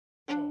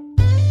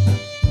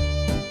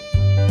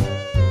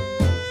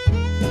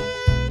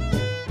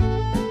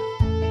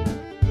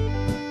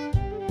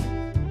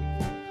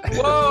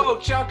Whoa,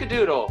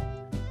 Chunkadoodle.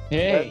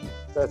 Hey.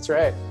 That's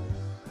right.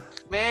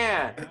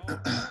 Man.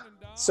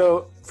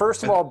 So,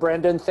 first of all,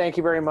 Brendan, thank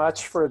you very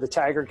much for the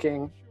Tiger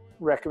King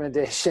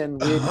recommendation.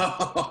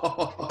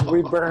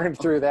 We burned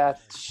through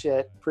that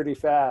shit pretty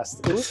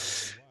fast.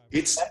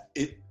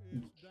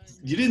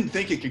 You didn't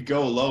think it could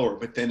go lower,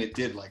 but then it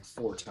did like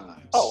 4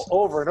 times. Oh,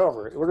 over and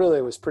over. It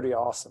really was pretty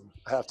awesome,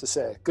 I have to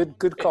say.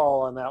 Good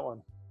call on that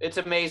one. It's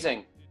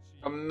amazing.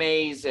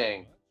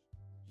 Amazing.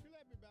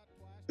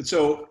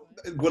 So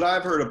what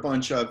I've heard a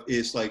bunch of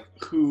is like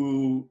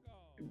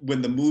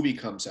when the movie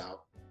comes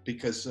out,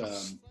 because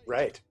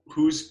right.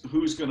 Who's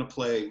going to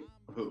play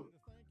who?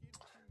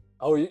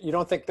 Oh, you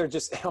don't think they're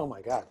just, oh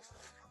my God.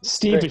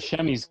 Steve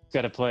Buscemi's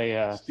got to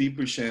play Steve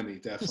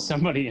Buscemi, definitely.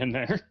 somebody in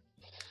there.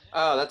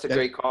 Oh, that's a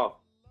great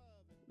call.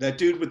 That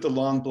dude with the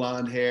long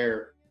blonde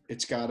hair,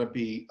 it's got to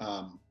be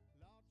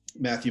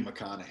Matthew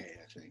McConaughey,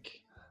 I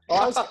think.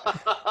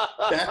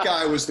 That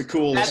guy was the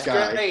coolest guy.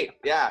 That's great.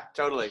 Yeah,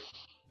 totally.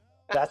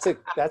 That's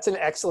an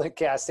excellent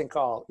casting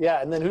call.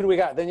 Yeah, and then who do we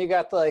got? Then you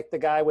got the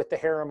guy with the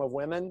harem of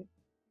women.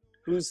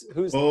 Who's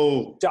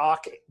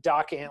Doc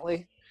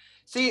Antley?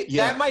 See,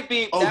 Yeah. that might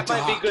be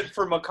good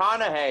for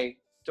McConaughey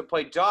to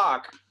play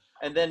Doc,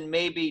 and then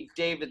maybe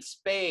David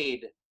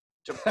Spade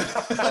to play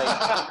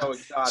Joe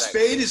Exotic.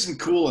 Spade isn't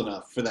cool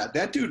enough for that.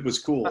 That dude was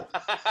cool.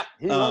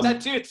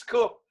 That dude's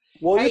cool.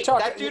 Well, hey, you're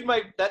talking.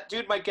 that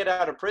dude might get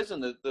out of prison.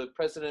 The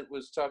president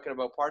was talking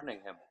about pardoning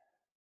him.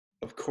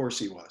 Of course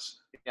he was.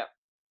 Yeah.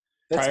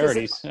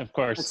 Priorities, of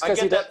course. I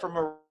get that from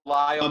a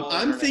reliable.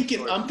 I'm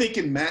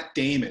thinking Matt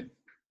Damon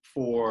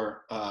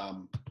for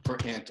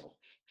Antle.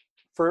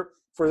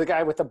 For the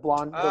guy with the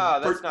blonde.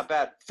 That's not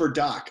bad. For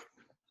Doc.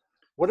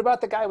 What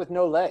about the guy with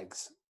no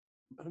legs?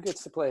 Who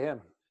gets to play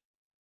him?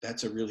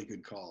 That's a really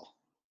good call.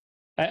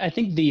 I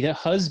think the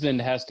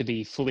husband has to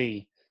be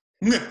Flea.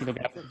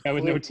 The guy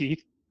with no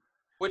teeth.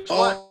 Which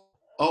one?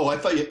 Oh, I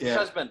thought you. Yeah.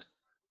 Husband.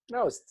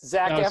 No, it's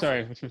Zac Efron.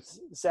 Sorry.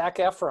 Zac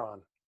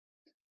Efron.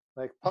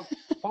 Like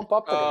pump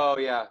up. Oh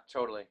yeah,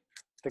 totally.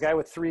 The guy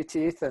with 3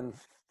 teeth and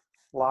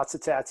lots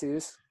of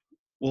tattoos.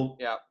 Well,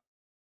 yeah.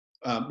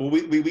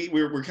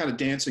 We're kind of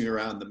dancing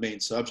around the main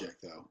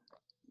subject though.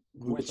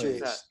 Who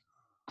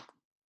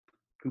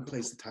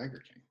plays the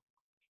Tiger King?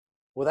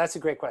 Well, that's a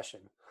great question.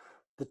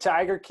 The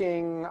Tiger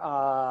King,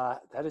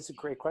 that is a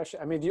great question.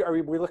 I mean, are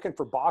we looking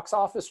for box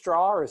office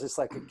draw, or is this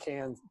like a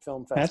Cannes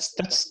Film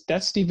Festival?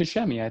 That's Steve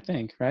Buscemi, I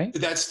think, right?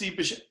 That's Steve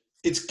Buscemi.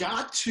 It's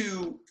got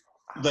to,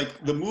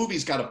 like, the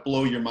movie's got to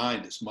blow your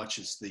mind as much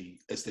as the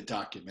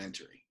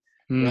documentary,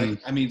 right?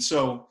 I mean,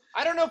 so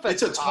I don't know if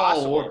it's a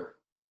tall order.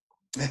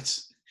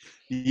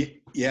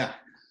 Yeah.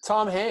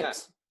 Tom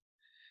Hanks.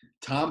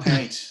 Tom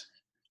Hanks.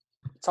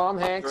 Tom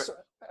Hanks.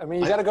 I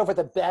mean, you got to go for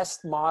the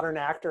best modern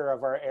actor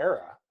of our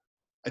era.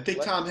 I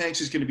think Tom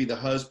Hanks is going to be the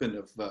husband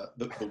of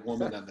the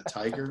woman and the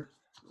tiger.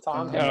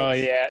 Tom Hanks. Oh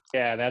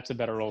yeah, that's a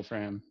better role for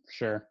him, for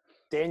sure.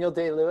 Daniel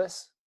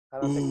Day-Lewis.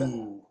 I don't think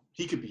that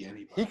he could be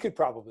anybody. He could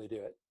probably do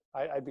it.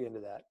 I'd be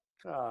into that.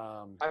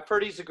 I've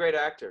heard he's a great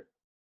actor.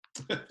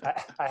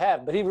 I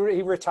have, but he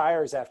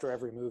retires after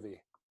every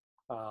movie,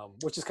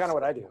 which is kind of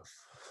what I do.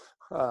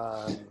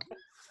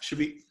 Should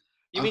be.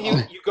 You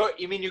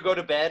mean you go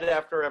to bed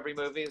after every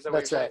movie? Is that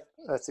That's what you're right.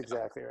 That's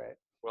exactly right.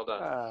 Well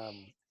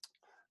done.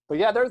 But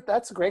yeah,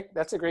 that's a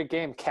great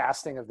game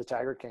casting of the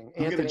Tiger King.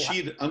 I'm going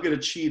to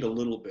cheat a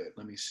little bit.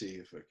 Let me see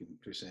if I can.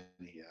 There's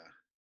any.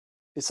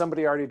 Is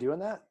somebody already doing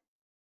that?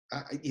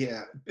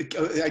 Yeah,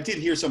 I did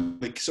hear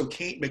something. So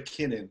Kate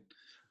McKinnon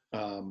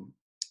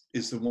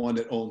is the one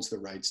that owns the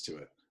rights to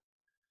it.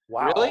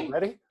 Wow! Really?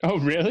 Already? Oh,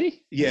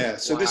 really? Yeah.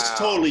 So this is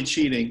totally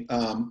cheating.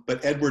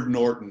 But Edward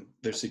Norton,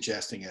 they're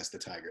suggesting as the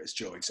tiger, is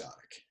Joe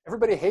Exotic.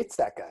 Everybody hates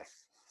that guy.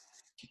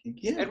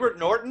 Yeah. Edward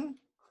Norton?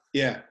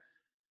 Yeah.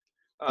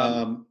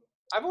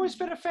 I've always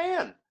been a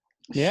fan.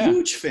 Yeah.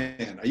 Huge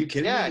fan. Are you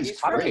kidding me? Yeah, he's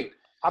great.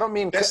 I don't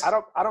mean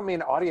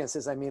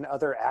audiences. I mean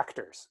other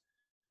actors.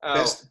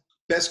 Oh.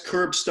 Best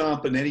curb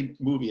stomp in any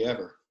movie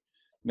ever.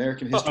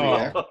 American History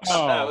X.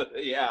 Oh.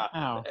 Yeah.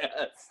 Wow.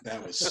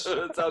 That was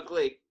It's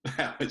ugly.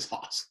 that was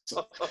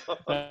awesome.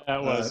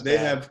 That was they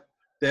bad.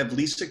 have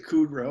Lisa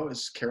Kudrow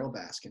as Carol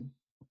Baskin.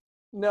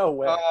 No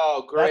way.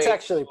 Oh, great. That's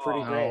actually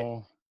pretty great.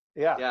 Oh.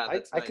 Yeah, Yeah, I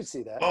that's could nice.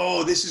 see that.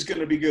 Oh, this is going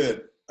to be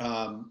good.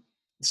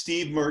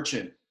 Steve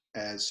Merchant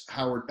as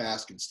Howard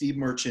Baskin. Steve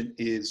Merchant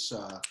is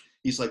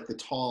he's like the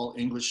tall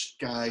English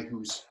guy who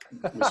was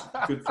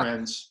good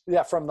friends.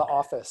 Yeah, from The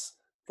Office.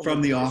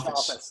 From The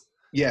Office.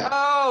 Yeah.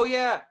 Oh,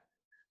 yeah.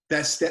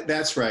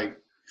 That's right.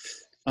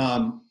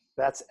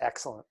 That's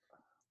excellent.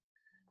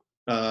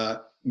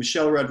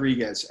 Michelle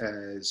Rodriguez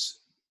as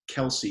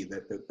Kelsey,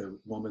 the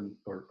woman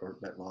or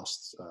that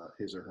lost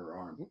his or her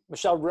arm.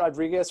 Michelle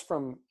Rodriguez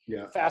from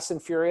Yeah. Fast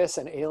and Furious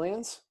and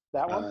Aliens.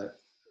 That one.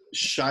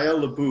 Shia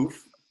LaBeouf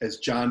as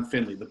John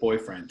Finley, the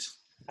boyfriend.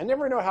 I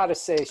never know how to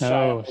say Shia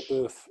Oh.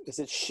 LaBeouf. Is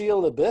it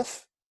Shia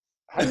LaBeouf?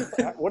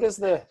 What is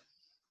the?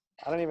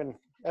 I don't even.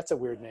 That's a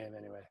weird name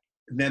anyway.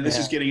 And then this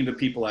is getting into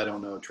people I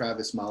don't know.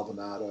 Travis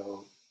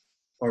Maldonado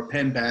or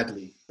Penn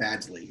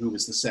Badley, who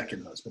was the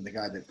second husband, the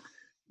guy that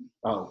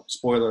oh,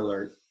 spoiler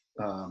alert,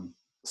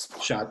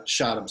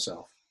 shot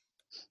himself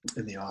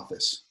in the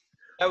office.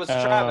 That was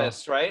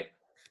Travis, right?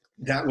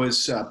 That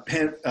was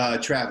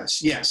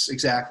Travis. Yes,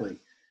 exactly.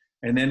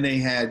 And then they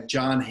had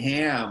John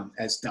Hamm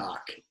as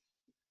Doc.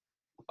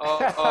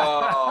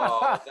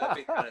 Oh, that'd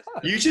be kind of.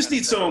 You just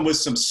need someone with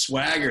some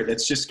swagger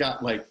that's just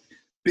got like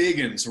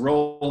biggins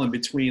rolling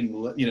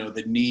between,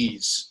 the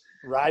knees.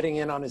 Riding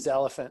in on his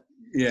elephant.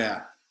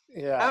 Yeah.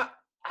 Yeah.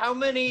 How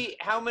many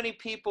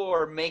people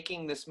are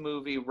making this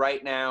movie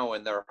right now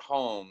in their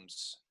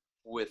homes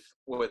with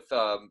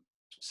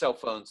cell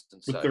phones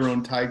and such? With their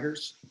own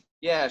tigers?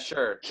 Yeah,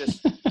 sure.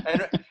 Just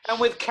and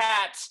with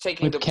cats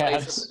taking With the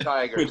place of the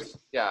tigers.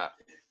 Yeah.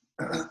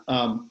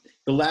 The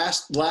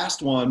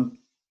last one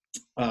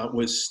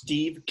was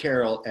Steve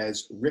Carell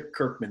as Rick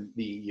Kirkman,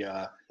 the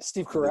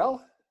Steve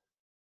Carell?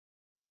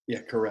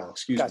 Carell,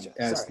 excuse Gotcha. me.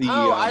 As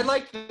Sorry. I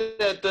like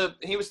the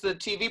he was the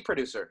TV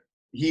producer.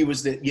 He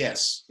was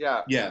yes.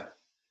 Yeah. Yeah.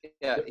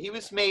 Yeah, he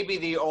was maybe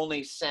the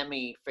only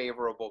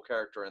semi-favorable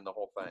character in the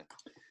whole thing.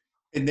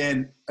 And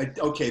then,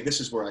 this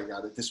is where I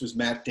got it. This was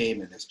Matt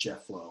Damon as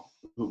Jeff Lowe,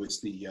 who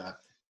was the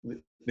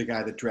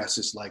guy that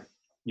dresses like,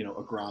 a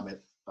grommet,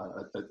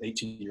 an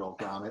 18-year-old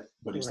grommet,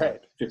 but he's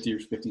like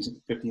 50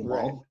 and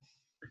bald.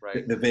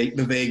 Right.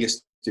 The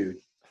Vegas dude.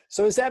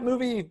 So is that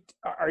movie,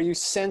 are you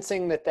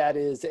sensing that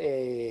is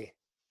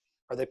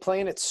are they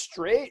playing it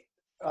straight?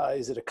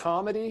 Is it a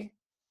comedy?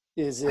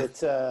 Is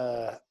it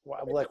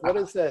what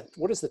is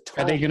the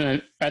tone? Are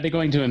they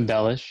going to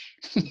embellish?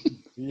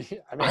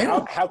 I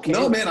mean, how can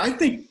no, man, I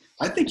think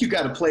you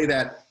got to play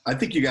that. I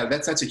think you got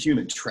that's a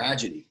human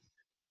tragedy.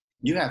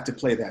 You have to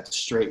play that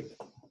straight,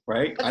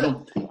 right?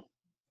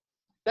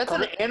 That's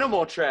an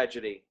animal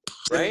tragedy,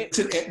 right?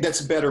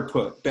 That's better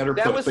put. That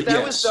was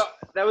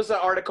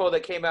the article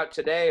that came out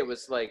today. It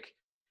was like,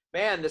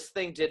 man, this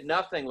thing did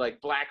nothing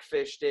like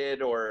Blackfish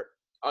did, or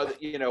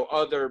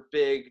other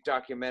big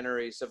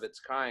documentaries of its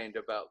kind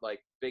about like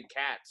big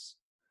cats.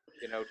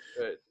 It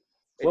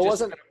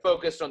wasn't kind of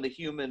focused on the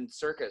human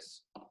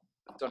circus.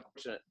 It's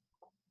unfortunate.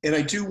 And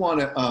I do want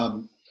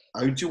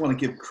to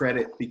give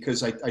credit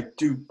because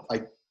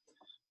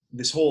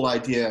this whole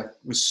idea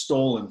was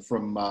stolen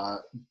from a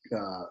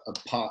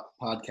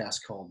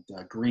podcast called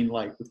Green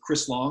Light with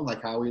Chris Long,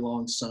 like Howie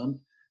Long's son.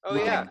 Oh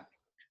yeah.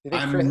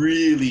 I'm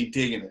really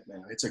digging it,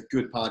 man. It's a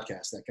good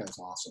podcast. That guy's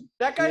awesome.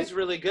 That guy's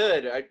really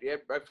good. I've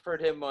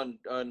heard him on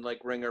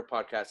like Ringer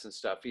podcasts and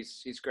stuff.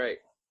 He's great.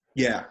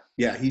 Yeah.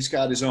 He's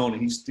got his own.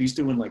 He's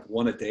doing like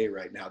one a day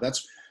right now.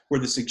 That's where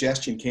the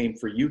suggestion came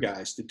for you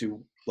guys to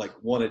do like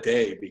one a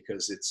day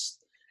because it's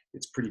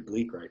pretty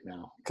bleak right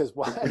now. Because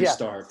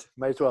starved.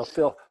 Might as well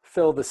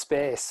fill the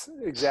space.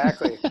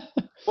 Exactly.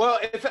 Well,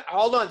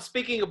 hold on.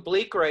 Speaking of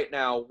bleak right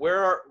now,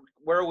 where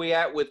are we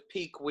at with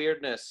peak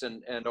weirdness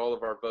and all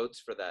of our votes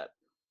for that?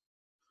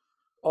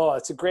 Oh,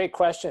 it's a great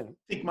question.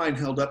 I think mine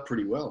held up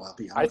pretty well. I'll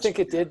be honest. I think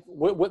it did.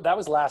 That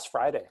was last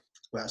Friday.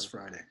 Last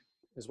Friday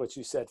is what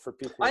you said for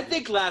peak I weirdness.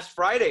 think last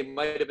Friday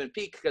might have been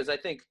peak because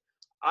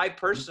I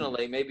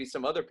personally, maybe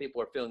some other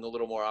people are feeling a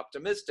little more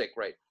optimistic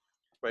right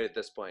at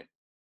this point.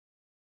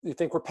 You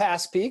think we're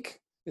past peak?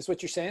 Is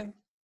what you're saying?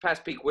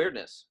 Past peak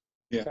weirdness.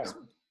 Yeah.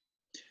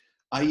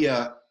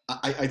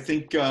 I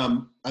think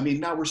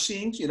now we're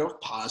seeing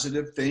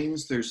positive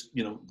things. There's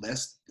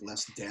less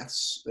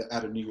deaths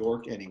out of New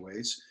York,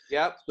 anyways.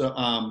 Yep.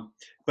 So,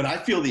 but I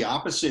feel the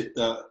opposite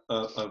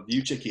of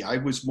you, Chicky. I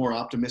was more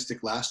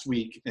optimistic last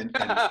week, and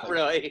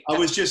really, I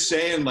was just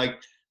saying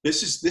like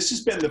this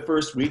has been the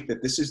first week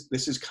that this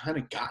has kind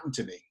of gotten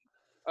to me.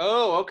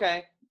 Oh,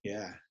 okay.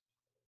 Yeah.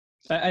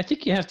 I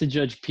think you have to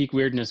judge peak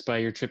weirdness by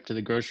your trip to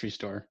the grocery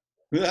store.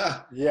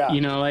 Yeah.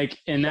 And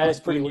that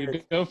was pretty when weird.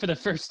 you go for the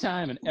first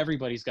time and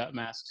everybody's got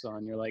masks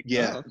on, you're like,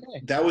 yeah, oh,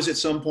 okay. That was at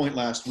some point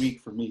last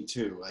week for me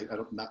too. Like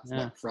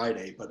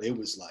Friday, but it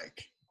was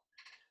like,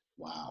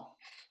 wow.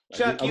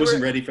 Chuck, I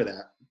wasn't ready for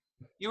that.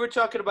 You were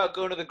talking about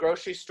going to the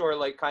grocery store,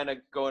 like kind of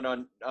going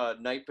on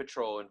night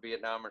patrol in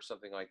Vietnam or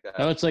something like that.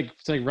 Oh, it's like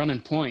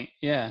running point.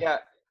 Yeah. Yeah.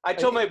 I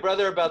told my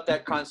brother about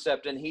that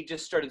concept, and he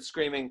just started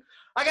screaming,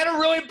 I got a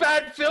really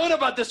bad feeling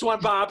about this one,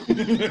 Bob.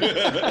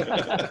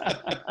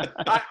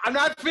 I'm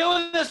not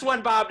feeling this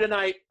one, Bob,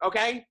 tonight,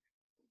 okay?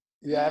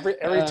 Yeah,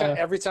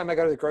 every time I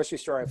go to the grocery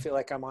store, I feel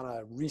like I'm on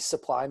a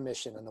resupply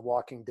mission in The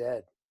Walking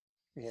Dead,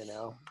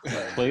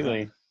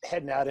 Completely.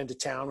 Heading out into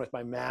town with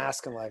my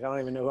mask and like, I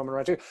don't even know who I'm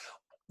going to run to.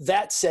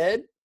 That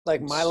said,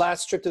 like my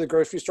last trip to the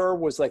grocery store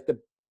was like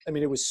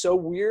it was so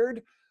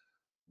weird,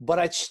 but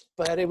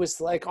it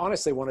was like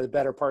honestly one of the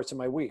better parts of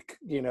my week,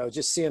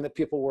 just seeing that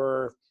people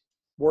were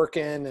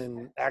working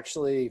and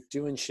actually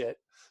doing shit.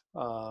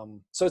 So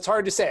it's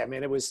hard to say. I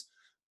mean, it was,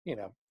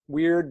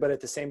 weird, but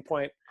at the same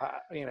point,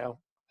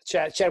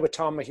 chat with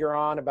Tom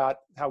Mahuron about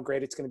how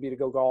great it's going to be to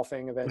go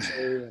golfing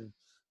eventually. And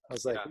I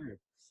was like,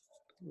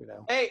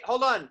 Hey,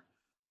 hold on.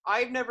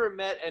 I've never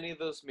met any of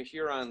those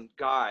Mahuron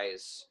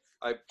guys.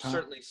 I've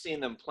certainly seen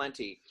them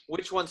plenty.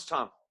 Which one's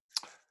Tom?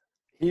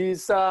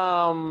 He's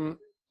tall.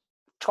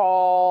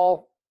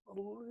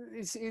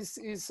 He's the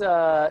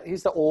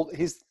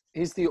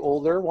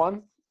older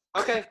one.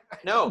 Okay.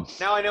 No.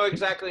 Now I know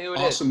exactly who it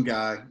is. Awesome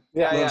guy.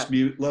 Yeah,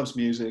 Loves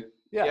music.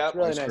 Yeah, Yep.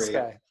 really That's nice great.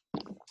 guy.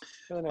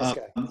 Really nice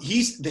guy.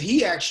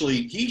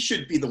 He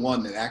should be the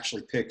one that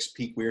actually picks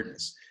peak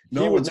weirdness.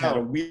 No He would one's had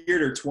a know.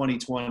 weirder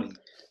 2020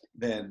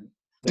 than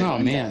Oh,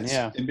 he man, has.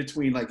 yeah. In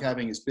between like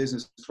having his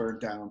business burned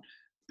down,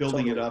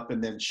 building it Totally. up,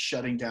 and then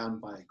shutting down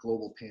by a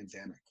global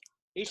pandemic.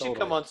 He should Totally.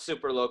 come on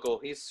Super Local.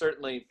 He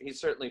certainly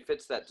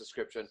fits that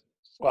description.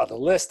 Well, the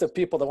list of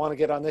people that want to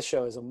get on this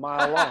show is a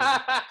mile long.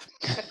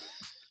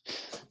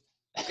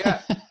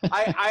 Yeah,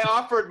 I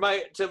offered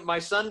my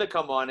son to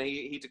come on. And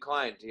he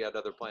declined. He had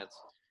other plans.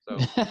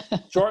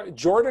 So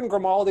Jordan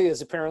Grimaldi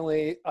is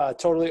apparently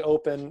totally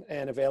open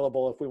and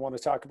available if we want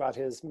to talk about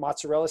his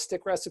mozzarella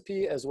stick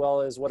recipe, as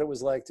well as what it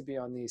was like to be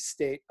on the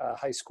state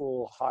high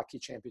school hockey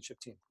championship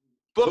team.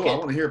 book Cool, I it.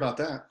 want to hear about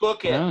that.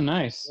 Book it. Oh,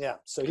 nice. Yeah,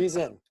 so he's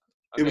in.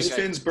 It was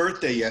Okay, Finn's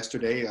birthday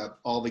yesterday.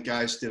 All the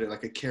guys did it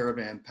like a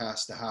caravan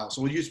past the house.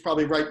 Well, he's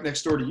probably right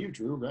next door to you,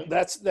 Drew, right?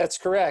 That's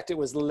correct. It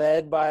was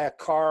led by a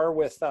car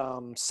with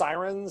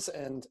sirens,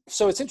 and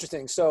so it's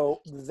interesting.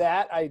 So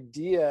that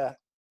idea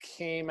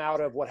came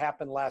out of what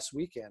happened last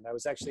weekend. I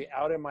was actually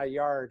out in my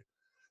yard,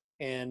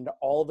 and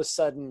all of a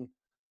sudden,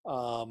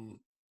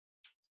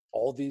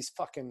 all these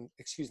fucking,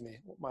 excuse me,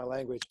 my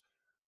language,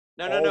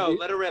 No. all the-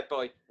 Let it rip,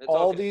 boy. It's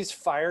all okay. these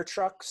fire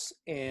trucks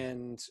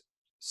and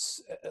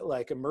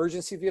like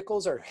emergency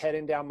vehicles are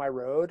heading down my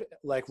road,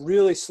 like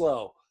really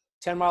slow,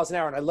 10 miles an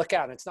hour. And I look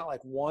out and it's not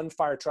like one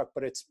fire truck,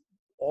 but it's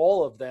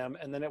all of them.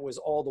 And then it was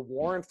all the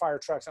Warren fire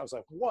trucks. I was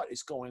like, what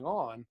is going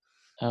on?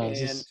 Oh,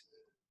 is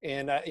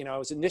And you know, I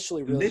was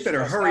initially And really they better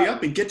stressed hurry out.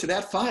 up and get to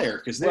that fire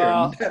because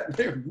Well-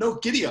 they're no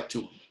giddy up to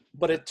them.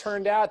 But it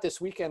turned out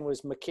this weekend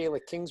was Michaela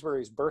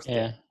Kingsbury's birthday.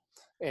 yeah.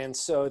 And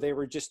so they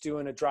were just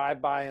doing a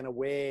drive-by and a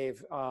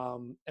wave.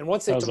 And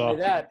once they That was told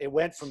me awesome. that, it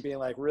went from being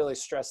like really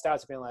stressed out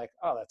to being like,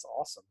 oh, that's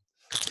awesome.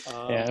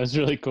 Yeah, it was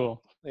really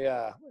cool.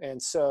 Yeah.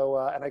 And so,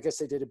 and I guess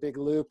they did a big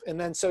loop. And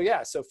then, so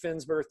yeah, so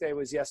Finn's birthday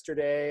was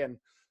yesterday, and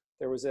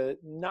there was it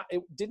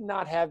did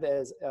not have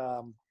as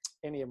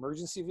any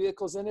emergency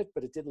vehicles in it,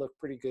 but it did look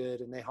pretty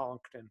good. And they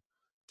honked and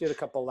did a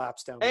couple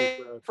laps down Hey,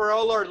 the road. for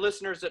all our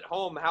listeners at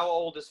home, how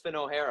old is Finn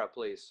O'Hara,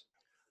 please?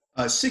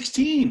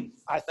 16.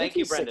 I think Thank you,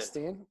 he's Brendan.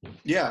 16.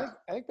 Yeah,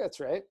 I think that's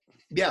right.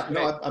 yeah.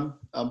 No, Okay.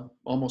 I'm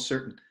almost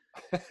certain.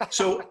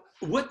 So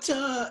what?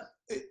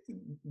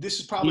 This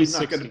is probably He's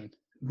not 16.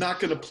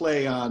 gonna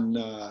play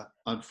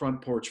on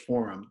Front Porch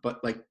Forum,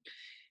 but like,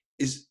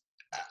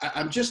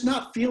 I'm just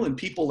not feeling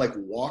people like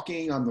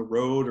walking on the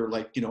road or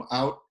like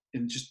out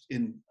and just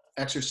in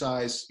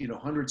exercise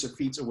hundreds of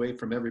feet away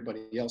from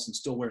everybody else and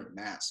still wearing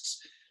masks.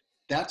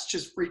 That's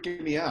just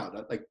freaking me out.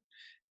 Like,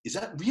 is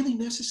that really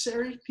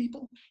necessary,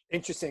 people?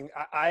 Interesting.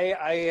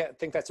 I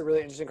think that's a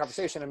really interesting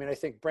conversation. I mean, I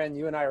think, Bren,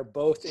 you and I are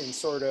both in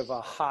sort of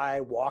a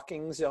high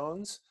walking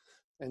zones.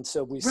 And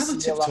so we see a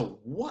Relative lot. to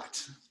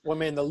what? Well, I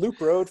mean, the loop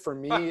road for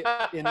me,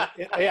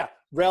 yeah,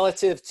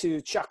 relative to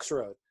Chuck's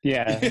road.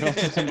 Yeah,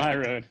 to my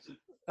road.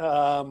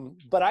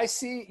 But I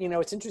see,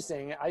 it's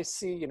interesting. I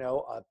see,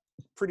 a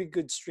pretty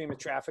good stream of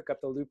traffic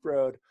up the loop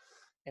road.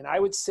 And I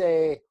would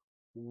say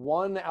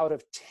 1 out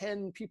of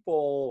 10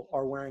 people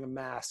are wearing a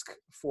mask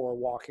for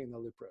walking the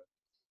loop road.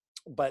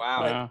 But,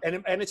 Wow.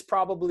 and it's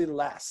probably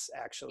less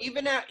actually.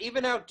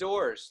 even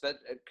outdoors. That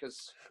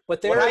because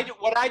But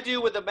what I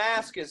do with a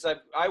mask is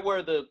I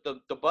wear the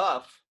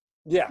buff.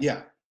 yeah.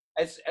 Yeah.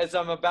 As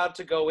I'm about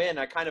to go in,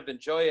 I kind of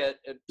enjoy it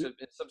in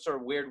some sort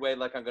of weird way,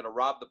 like I'm going to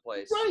rob the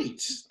place.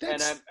 Right.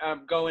 And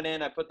I'm going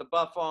in. I put the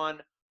buff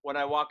on. When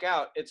I walk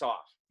out, it's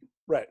off.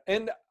 Right.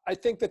 And I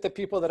think that the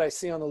people that I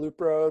see on the loop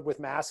road with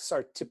masks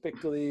are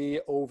typically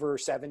over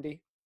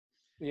 70,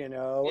 Yeah. and,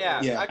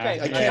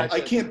 Okay. I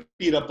can't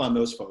beat up on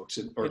those folks.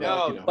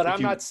 but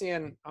I'm not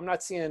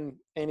seeing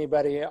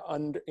anybody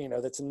under,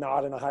 that's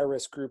not in a high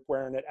risk group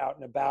wearing it out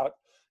and about.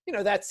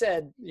 That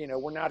said,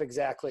 we're not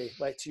exactly,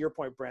 like, to your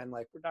point, Bren,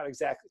 like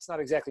it's not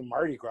exactly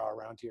Mardi Gras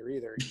around here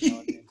either. You know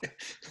what I mean?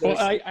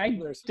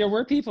 Well, there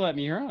were people at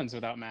Murons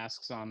without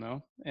masks on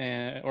though,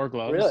 or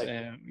gloves.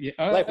 Really? Yeah.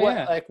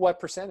 Like what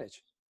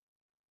percentage?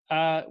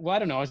 Well, I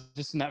don't know. I was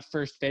just in that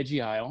first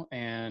veggie aisle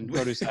and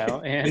produce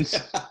aisle, and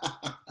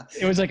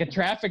it was like a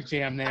traffic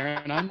jam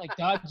there, and I'm like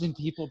dodging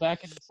people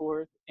back and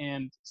forth,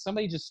 and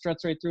somebody just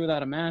struts right through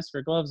without a mask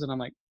or gloves, and I'm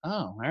like,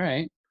 oh, all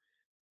right.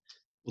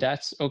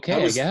 That's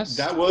okay, I guess.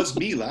 That was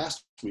me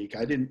last week.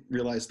 I didn't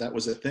realize that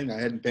was a thing. I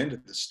hadn't been to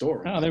the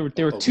store. No, there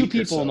were two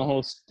people in the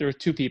whole. There were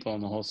 2 people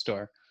in the whole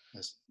store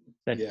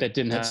that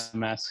didn't have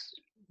masks.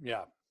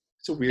 Yeah.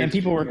 It's a weird. And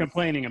people were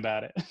complaining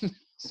about it.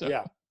 So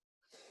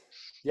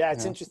Yeah,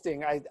 it's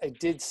interesting. I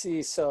did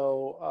see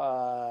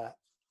so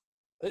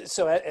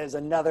as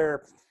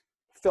another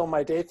Film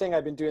My Day thing,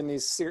 I've been doing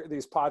these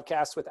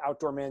podcasts with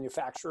outdoor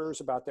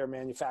manufacturers about their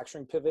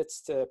manufacturing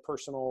pivots to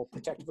personal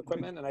protective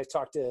equipment. And I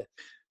talked to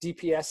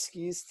DPS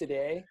Skis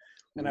today,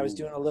 and I was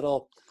doing a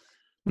little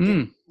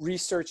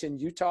research in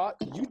Utah.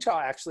 Utah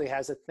actually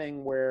has a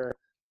thing where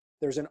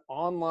there's an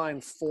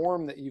online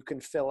form that you can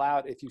fill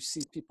out if you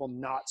see people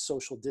not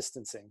social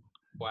distancing.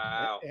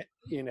 Wow.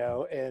 You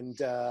know, and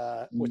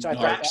which I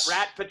Rat, thought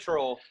Rat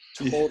Patrol.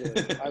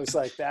 totally. I was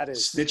like, that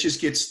is Snitches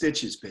get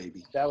stitches,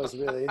 baby. that was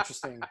really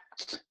interesting.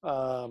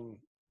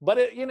 But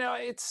it, you know,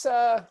 it's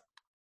I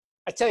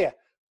tell you,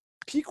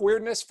 peak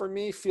weirdness for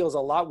me feels a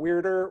lot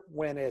weirder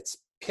when it's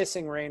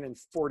pissing rain and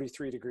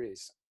 43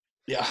 degrees.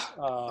 Yeah,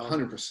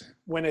 100%.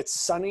 When it's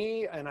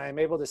sunny and I'm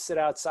able to sit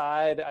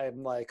outside,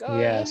 I'm like, oh,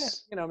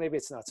 Yes. you know, maybe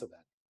it's not so bad.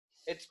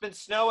 It's been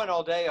snowing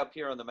all day up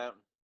here on the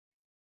mountain.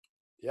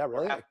 Yeah,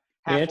 really? Half,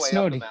 Yeah, it halfway up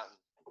snowed. the mountain.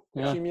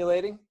 Yeah.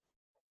 Accumulating?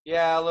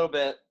 Yeah, a little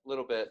bit.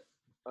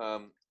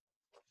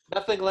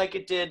 Nothing like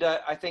it did.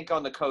 I think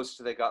on the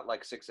coast they got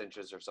like 6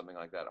 inches or something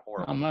like that.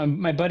 Horrible.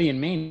 My buddy in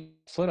Maine,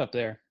 foot up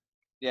there.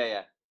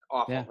 Yeah.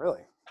 Awful. Yeah.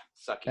 Really?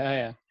 Sucky.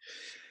 Yeah.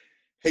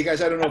 Hey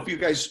guys, I don't know if you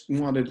guys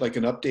wanted like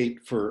an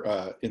update for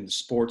in the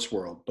sports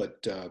world,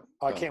 but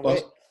I can't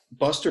wait.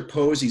 Buster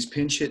Posey's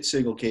pinch hit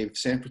single gave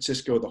San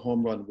Francisco the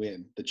home run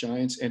win. The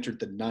Giants entered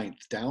the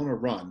 9th down a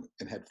run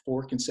and had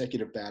 4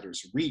 consecutive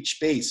batters reach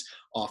base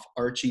off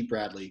Archie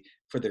Bradley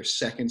for their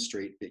 2nd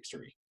straight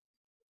victory.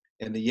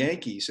 And the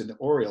Yankees and the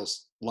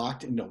Orioles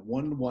locked into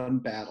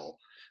 1-1 battle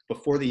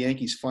before the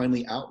Yankees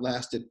finally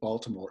outlasted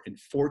Baltimore in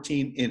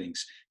 14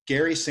 innings.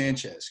 Gary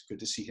Sanchez, good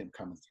to see him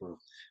coming through,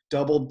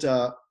 doubled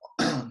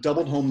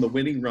home the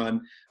winning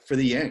run for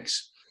the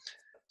Yanks.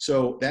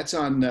 So that's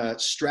on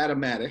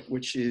Stratomatic,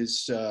 which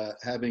is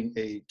having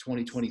a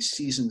 2020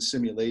 season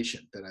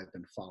simulation that I've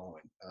been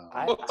following.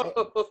 I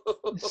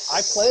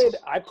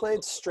played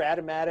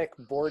Stratomatic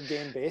board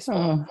game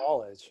baseball in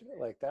college.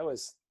 Like that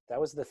was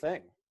the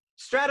thing.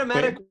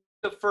 Stratomatic,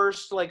 the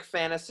first like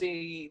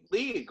fantasy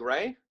league,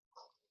 right?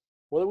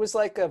 Well, it was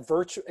like a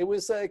virtual. It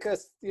was like a,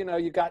 you know,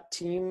 you got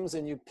teams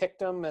and you picked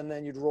them, and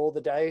then you'd roll the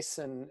dice,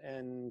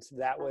 and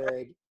that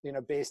way, you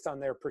know, based on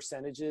their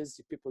percentages,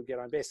 people would get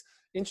on base.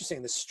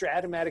 Interesting. The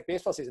Stratomatic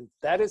baseball season.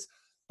 That is,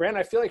 Brandon.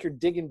 I feel like you're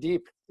digging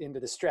deep into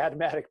the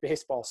Stratomatic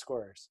baseball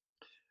scores.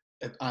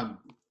 I'm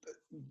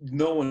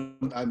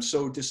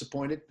so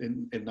disappointed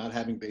in not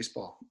having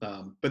baseball.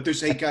 But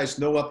there's, hey guys,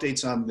 no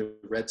updates on the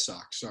Red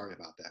Sox. Sorry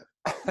about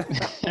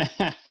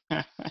that.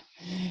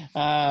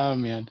 Oh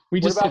man, we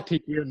What just about- had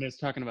peak weirdness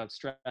talking about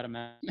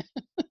Stratomatic.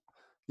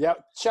 Yeah,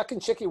 Chuck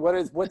and Chicky.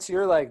 What's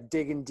your like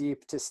digging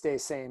deep to stay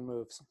sane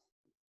moves?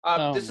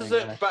 Oh This my is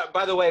gosh.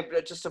 by the way,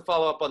 just to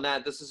follow up on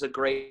that, this is a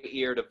great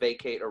year to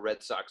vacate a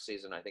Red Sox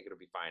season. I think it'll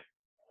be fine.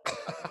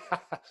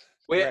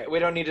 Right. We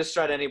don't need to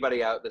strut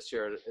anybody out this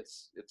year.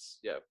 It's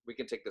yeah, we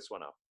can take this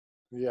one off.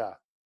 Yeah.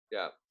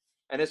 Yeah.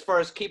 And as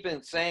far as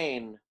keeping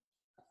sane,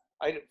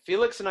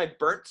 Felix and I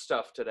burnt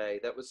stuff today.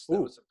 That was a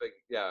big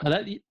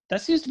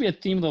That seems to be a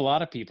theme with a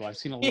lot of people. I've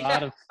seen a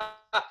Yeah.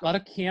 lot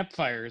of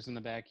campfires in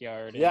the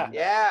backyard. Yeah. and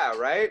Yeah,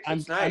 right. I'm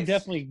It's nice. I'm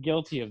definitely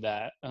guilty of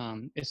that.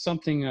 It's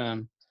something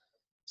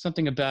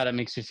about it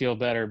makes you feel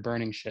better.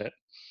 Burning shit.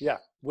 Yeah.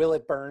 Will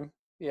it burn?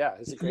 Yeah.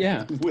 Is it great?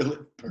 Yeah. Will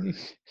it burn?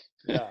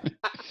 Yeah.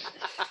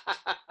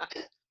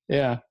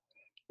 Yeah.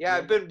 Yeah,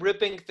 I've been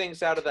ripping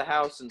things out of the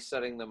house and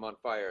setting them on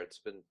fire. It's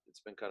been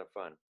kind of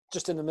fun.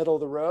 Just in the middle of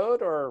the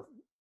road, or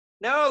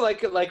No,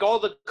 like all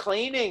the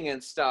cleaning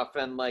and stuff,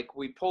 and like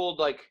we pulled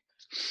like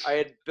I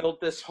had built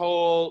this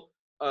whole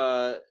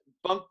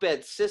bunk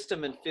bed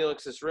system in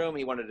Felix's room.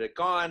 He wanted it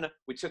gone.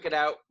 We took it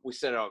out. We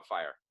set it on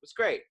fire. It was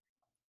great.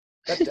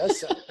 that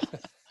does sound.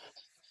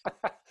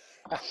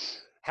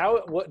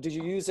 What did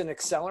you use an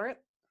accelerant?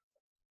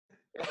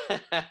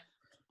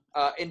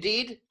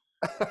 Indeed,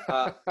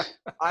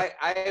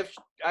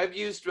 I've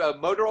used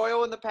motor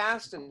oil in the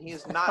past, and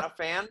he's not a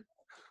fan.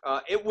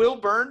 It will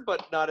burn,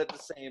 but not at the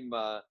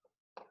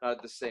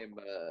same.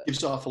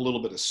 Gives off a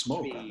little bit of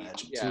smoke, I speed.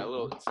 imagine. Yeah,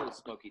 too. it's a little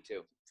smoky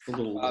too. A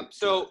little.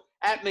 So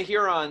at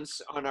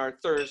Mahirons on our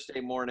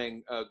Thursday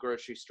morning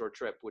grocery store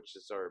trip, which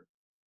is our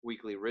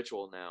weekly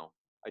ritual now,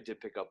 I did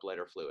pick up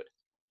lighter fluid.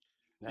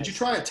 Did you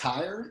try a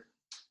tire?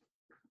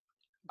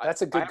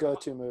 That's a good I-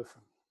 go-to move.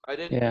 I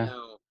didn't Yeah.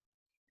 know.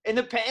 In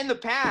the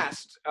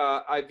past,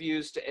 I've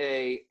used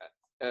to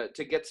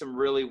get some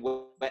really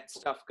wet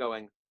stuff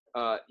going.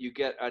 You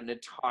get an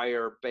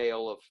entire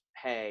bale of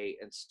hay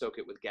and soak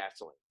it with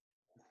gasoline,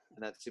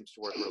 and that seems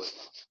to work really well.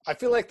 I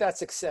feel like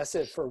that's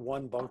excessive for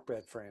one bunk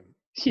bed frame.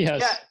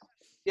 Yes.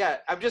 Yeah.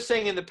 I'm just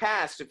saying in the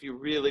past, if you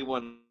really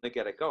want to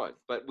get it going,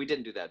 but we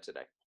didn't do that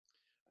today.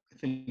 I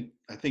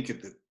think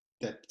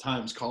that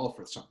times call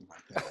for something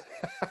like that.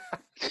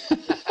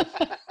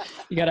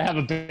 You got to have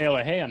a bale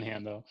of hay on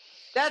hand, though.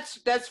 That's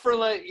for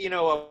like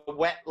a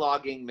wet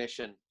logging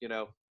mission,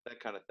 that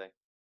kind of thing.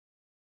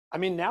 I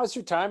mean, now's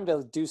your time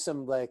to do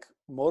some like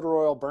motor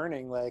oil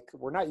burning. Like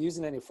we're not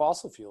using any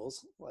fossil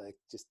fuels. Like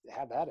just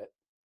have at it.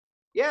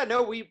 Yeah,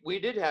 no, we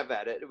did have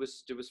at it. It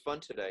was fun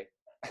today.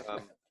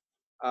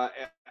 I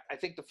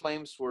think the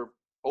flames were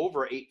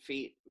over 8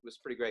 feet. It was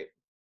pretty great.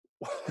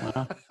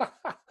 Wow.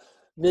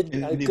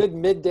 A good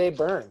midday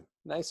burn.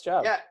 Nice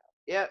job.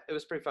 Yeah, it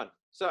was pretty fun.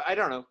 So I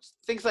don't know,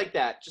 things like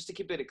that, just to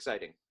keep it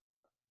exciting.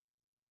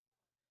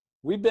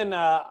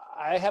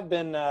 I have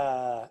been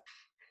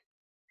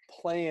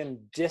playing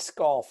disc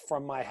golf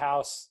from my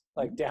house,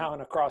 like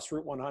down across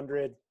Route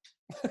 100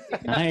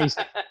 Nice.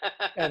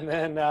 and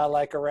then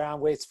like around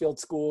Waitsfield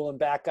School and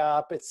back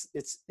up. It's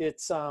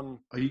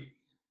Are you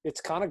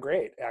kind of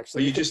great are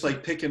actually. you just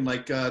like picking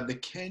like the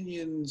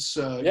Kenyon's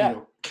Yeah.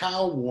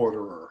 cow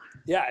waterer?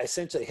 Yeah,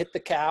 essentially hit the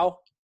cow.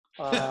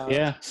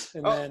 Yeah.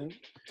 And Oh. then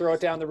throw it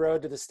down the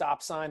road to the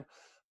stop sign.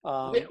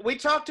 We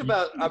talked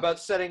about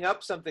setting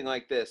up something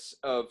like this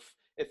of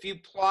if you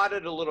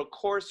plotted a little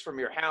course from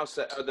your house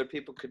that other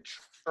people could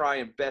try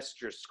and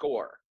best your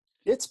score.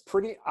 It's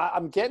pretty,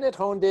 I'm getting it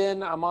honed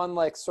in. I'm on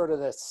like sort of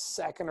the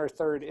second or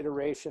third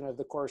iteration of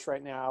the course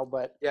right now,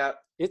 but Yeah.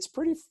 it's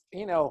pretty,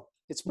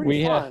 it's pretty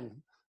We,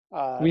 fun.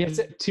 We have it's-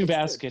 two it's good.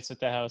 baskets at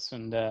the house,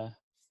 and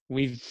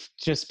we've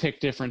just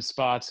picked different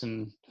spots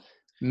and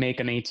make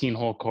an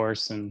 18-hole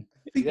course. And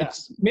Yeah.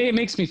 it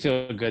makes me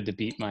feel good to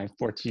beat my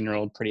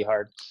 14-year-old pretty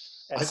hard.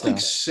 I think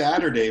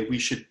Saturday we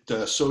should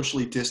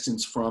socially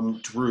distance from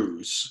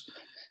Drew's,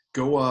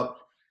 go up,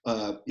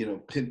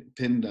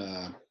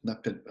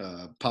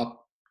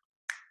 pop,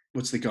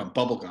 what's the gum?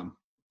 Bubble gum.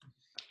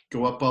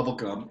 Go up Bubble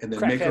Gum and then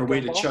make our Crackhead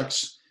way to Gumball?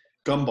 Chuck's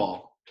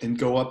Gumball and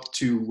go up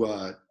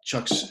to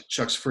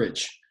Chuck's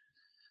fridge.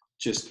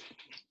 Just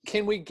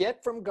Can we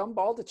get from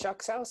Gumball to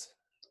Chuck's house?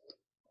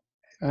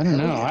 I don't Hell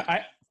know.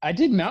 yeah. I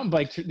did mountain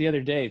bike the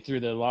other day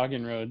through the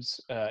login roads,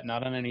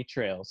 not on any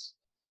trails.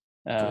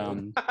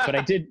 But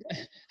I did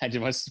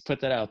want to put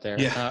that out there.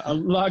 Yeah.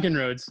 Login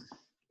roads,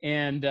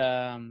 and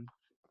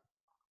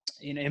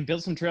and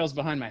built some trails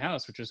behind my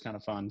house, which was kind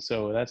of fun.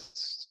 So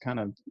that's kind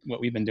of what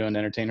we've been doing to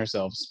entertain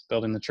ourselves,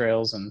 building the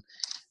trails. And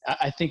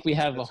I think we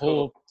have That's a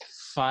whole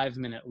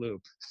 5-minute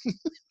loop.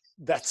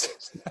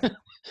 That's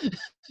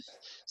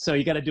So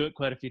you got to do it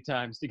quite a few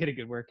times to get a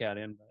good workout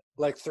in. But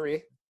like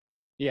 3.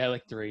 yeah,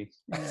 like 3.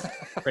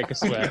 Break a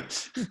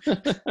sweat.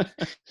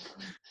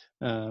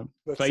 That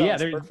But yeah,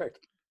 sounds they're-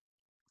 perfect.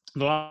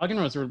 The login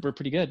roads were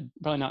pretty good.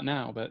 Probably not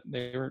now, but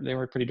they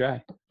were pretty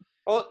dry.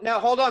 Well, now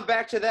hold on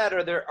back to that.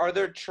 Are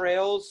there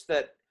trails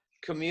that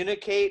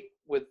communicate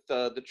with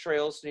the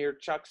trails near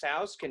Chuck's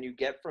house? Can you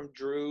get from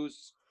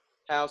Drew's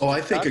house? Oh, to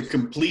I think a Chuck's?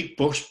 complete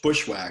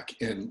bushwhack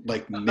and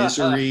like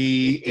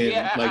misery and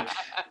Yeah. like,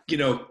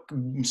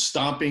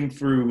 stomping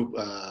through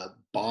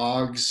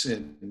bogs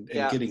and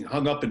Yeah. getting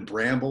hung up in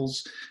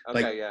brambles.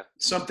 Okay, like- yeah.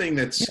 Something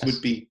that's Yes.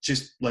 would be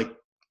just like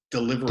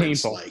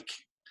deliverance Painful. like.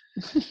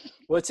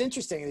 Well, it's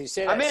interesting that you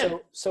say that. I'm in.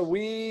 So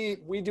we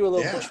do a little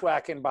Yeah.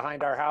 bushwhacking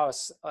behind our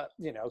house,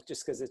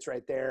 just because it's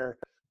right there.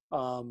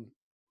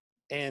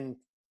 And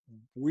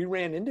we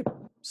ran into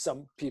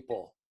some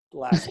people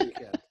last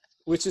weekend,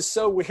 which is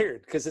so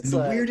weird because And it's the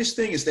like, weirdest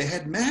thing is they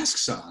had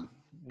masks on.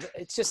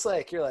 it's just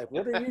like, you're like,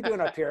 what are you doing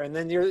up here? And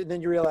then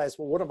you realize,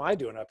 well, what am I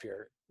doing up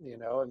here? I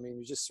mean,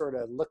 you're just sort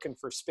of looking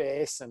for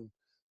space and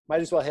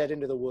might as well head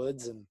into the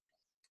woods. And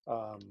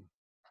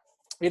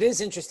it is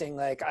interesting.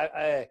 Like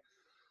I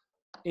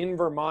in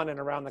Vermont and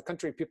around the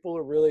country, people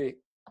are really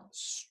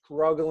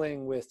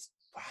struggling with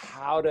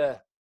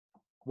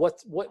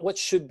what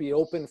should be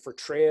open for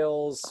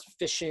trails,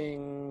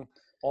 fishing,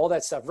 all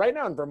that stuff. Right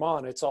now in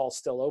Vermont, it's all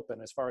still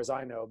open as far as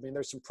I know. I mean,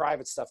 there's some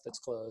private stuff that's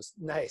closed.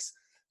 Nice.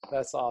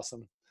 That's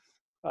awesome.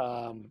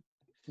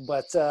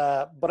 But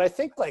I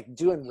think like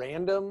doing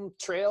random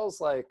trails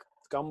like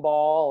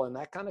Gumball and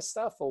that kind of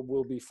stuff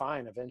will be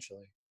fine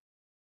eventually.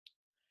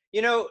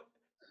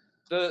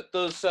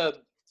 Those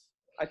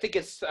I think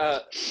it's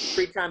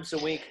 3 times a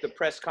week, the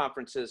press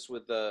conferences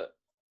with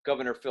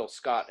Governor Phil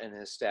Scott and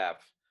his staff.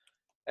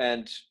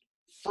 And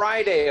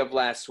Friday of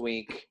last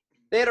week,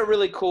 they had a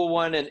really cool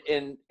one,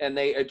 and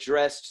they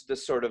addressed the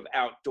sort of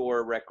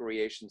outdoor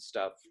recreation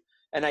stuff.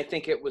 And I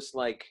think it was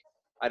like,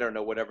 I don't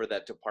know, whatever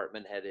that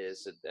department head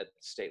is at the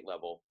state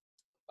level.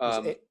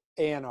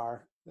 ANR.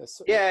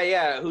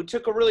 Yeah, who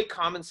took a really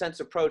common sense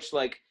approach,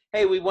 like,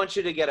 hey, we want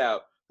you to get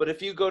out, but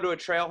if you go to a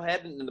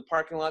trailhead and the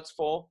parking lot's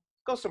full,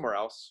 go somewhere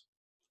else.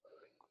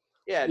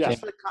 Yeah, Yeah.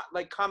 just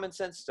like common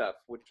sense stuff,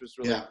 which was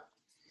really Yeah.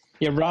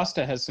 Yeah,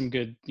 Rasta has some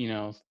good,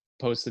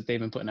 posts that they've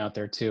been putting out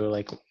there too.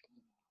 Like,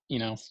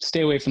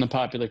 stay away from the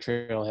popular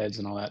trailheads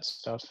and all that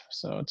stuff.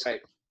 So it's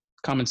Right.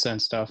 common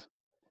sense stuff.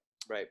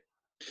 right.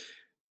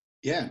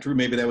 Yeah, Drew,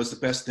 maybe that was the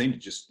best thing to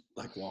just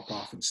like walk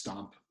off and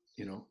stomp,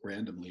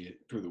 randomly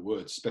through the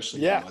woods,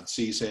 especially Yeah. in mud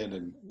season.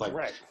 And like,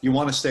 Right. you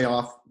want to stay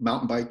off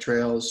mountain bike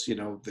trails,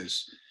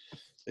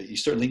 you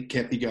certainly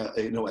can't be, at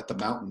the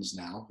mountains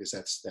now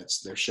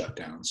because they're shut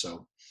down.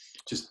 So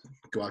just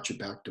go out your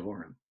back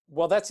door. And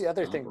Well, that's the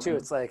other thing too.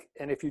 Right. It's like,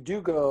 and if you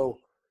do go,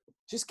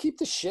 just keep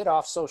the shit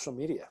off social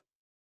media.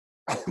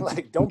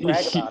 Like, don't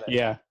brag about it.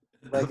 Yeah.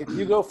 Like, if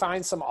you go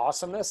find some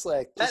awesomeness,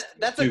 like, just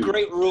That's a Dude.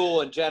 great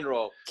rule in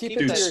general. keep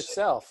Keep it that to shit-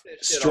 yourself.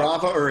 that shit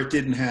off. Strava or it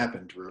didn't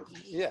happen, Drew.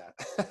 Yeah.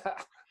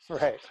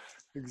 Right.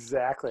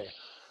 Exactly.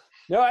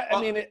 No, I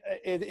Well- mean,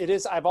 it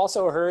is. I've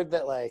also heard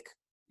that, like,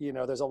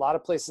 there's a lot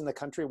of places in the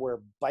country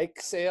where bike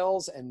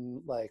sales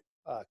and like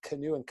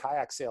canoe and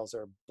kayak sales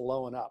are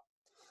blowing up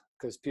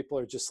because people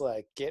are just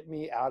like, get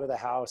me out of the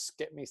house,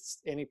 get me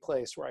any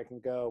place where I can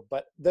go.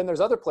 But then there's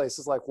other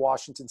places like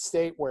Washington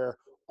State where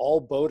all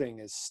boating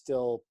is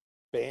still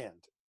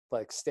banned,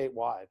 like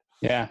statewide.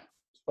 Yeah.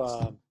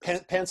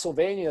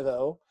 Pennsylvania,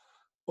 though,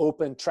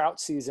 opened trout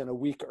season a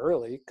week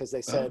early because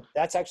they said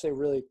that's actually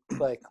really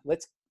like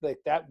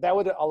that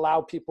would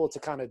allow people to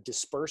kind of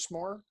disperse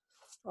more.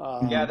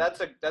 Yeah, that's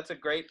a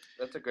great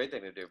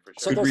thing to do for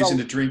So sure. Good there's reason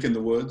to drink in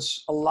the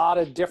woods. a lot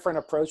of different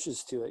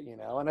approaches to it,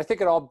 and I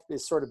think it all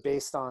is sort of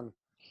based on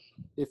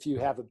if you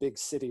have a big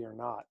city or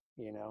not.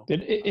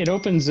 It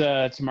opens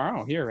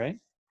tomorrow here, right?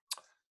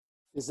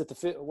 Is it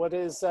what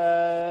is?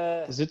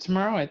 Is it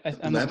tomorrow?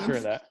 I'm not sure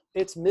of that.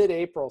 It's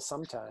mid-April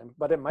sometime,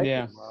 but it might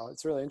Yeah. be tomorrow.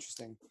 It's really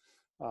interesting.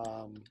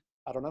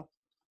 I don't know.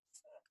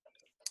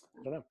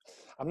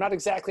 I'm not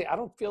exactly. I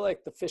don't feel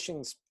like the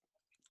fishing's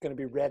going to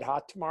be red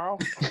hot tomorrow,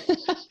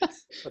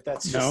 but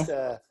that's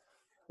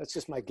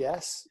just my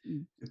guess.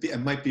 It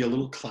might be a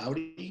little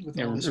cloudy with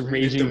all this wind.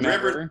 Raging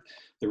The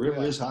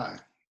river Yeah. is high.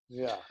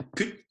 Yeah.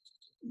 Think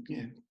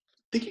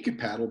you could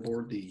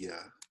paddleboard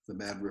the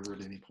Mad River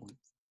at any point?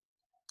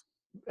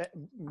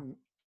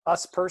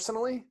 Us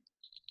personally?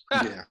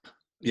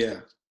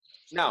 Yeah.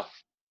 No,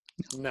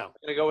 No. I'm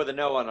gonna go with a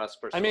no on us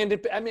personally.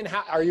 I mean,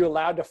 how are you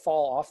allowed to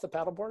fall off the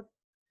paddleboard?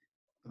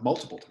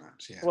 Multiple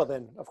times. Yeah. Well,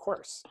 then, of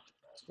course.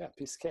 Yeah,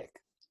 piece of cake.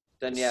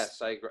 Then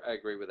yes, I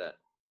agree with that.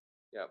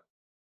 Yeah.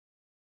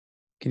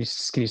 Can you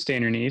stay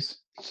on your knees?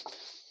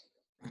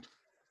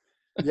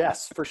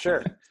 Yes, for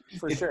sure.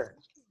 For sure.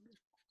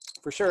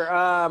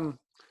 All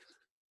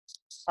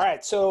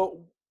right.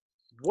 So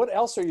what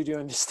else are you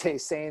doing to stay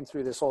sane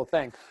through this whole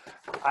thing?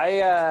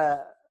 I'm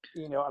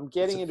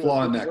getting into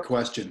flaw in that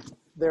question.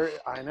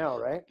 I know,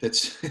 right?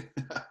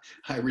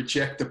 I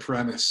reject the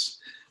premise.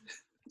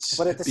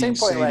 But at the same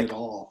point, sane like at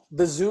all.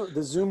 the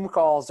Zoom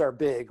calls are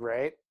big,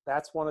 right?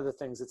 That's one of the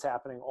things that's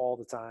happening all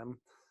the time.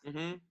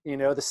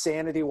 Mm-hmm. The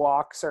sanity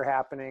walks are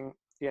happening.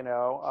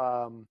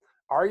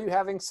 Are you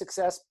having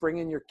success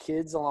bringing your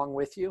kids along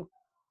with you?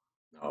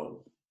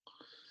 No.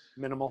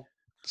 Minimal.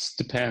 It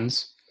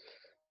depends.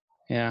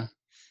 Yeah.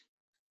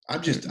 I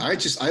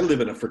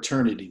live in a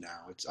fraternity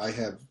now. I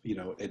have,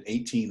 an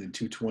 18 and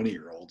two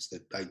 20-year-olds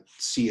that I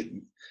see at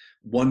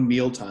one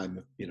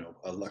mealtime,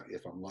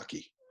 if I'm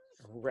lucky.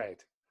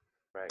 Right.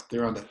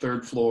 They're on the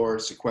third floor,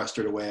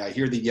 sequestered away. I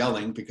hear the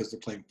yelling because they're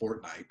playing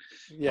Fortnite.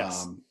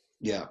 Yes.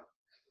 Yeah.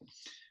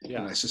 Yeah.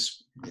 And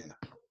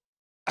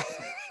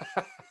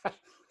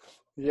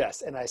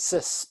Yes, and I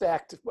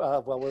suspect.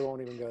 Well, we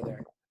won't even go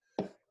there.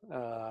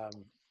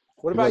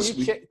 What about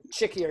you,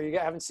 Chicky? Are you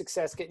having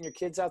success getting your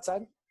kids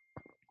outside?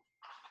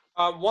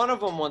 One of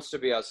them wants to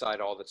be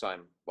outside all the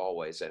time,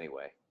 always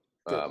anyway.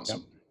 Good.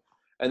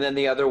 And then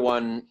the other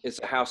one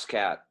is a house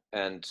cat,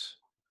 and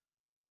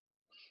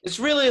it's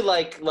really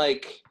like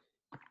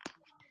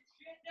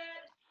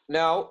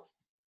no.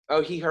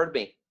 Oh, he heard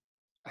me.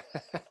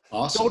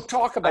 Awesome. Don't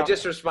talk about. I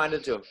just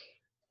responded to him.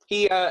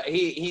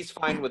 He's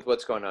fine with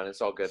what's going on.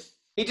 It's all good.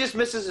 He just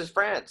misses his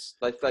friends.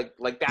 Like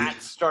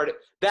that's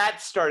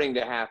starting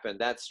to happen.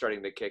 That's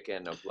starting to kick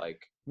in of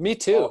like. Me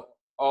too.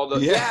 All the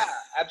yeah,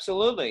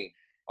 absolutely.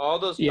 All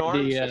those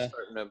norms are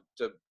starting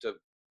to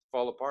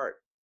fall apart.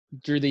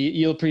 Drew,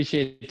 you'll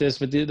appreciate this,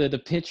 but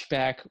the pitch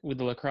back with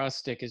the lacrosse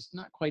stick is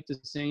not quite the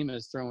same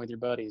as throwing with your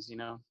buddies.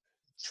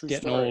 True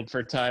Getting story. old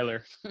for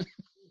Tyler.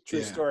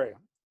 True story.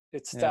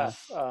 It's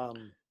tough.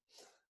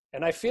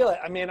 And I feel it.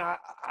 I mean,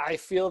 I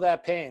feel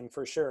that pain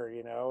for sure,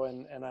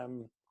 and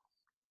I'm,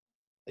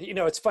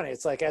 it's funny.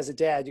 It's like, as a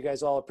dad, you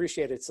guys all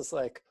appreciate it. It's just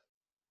like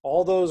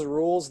all those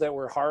rules that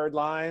were hard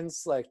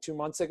lines like 2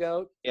 months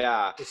ago.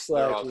 Yeah. It's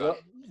like,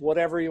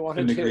 whatever you want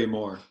to do. Couldn't agree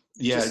more.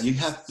 Yeah. You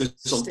have to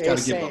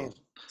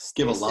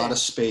give a lot of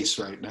space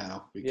right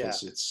now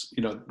because it's,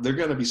 they're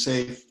going to be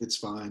safe. It's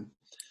fine.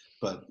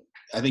 But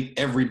I think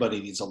everybody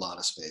needs a lot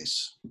of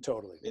space.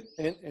 Totally.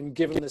 And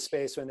give them the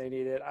space when they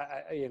need it.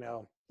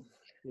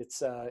 It's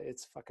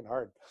fucking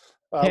hard.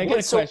 I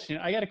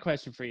got a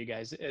question for you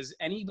guys. Has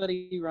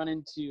anybody run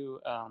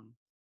into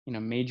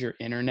major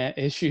internet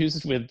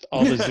issues with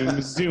all the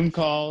Zoom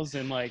calls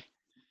and my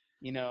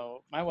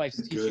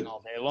wife's teaching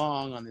all day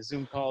long on the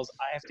Zoom calls.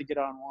 I have to get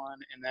on one,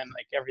 and then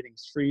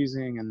everything's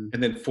freezing and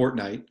then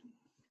Fortnite.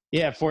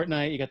 Yeah,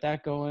 Fortnite. You got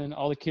that going.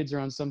 All the kids are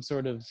on some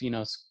sort of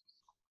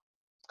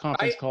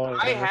conference call.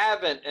 I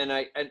haven't,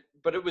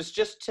 but it was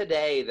just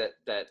today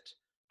that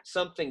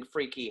something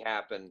freaky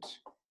happened.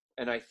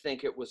 And I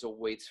think it was a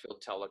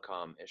Waitsfield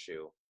Telecom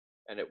issue,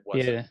 and it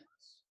wasn't.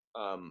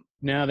 Yeah.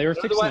 No, they were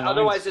fixing it.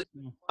 Otherwise, it's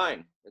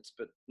fine.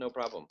 But no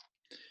problem.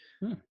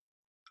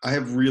 I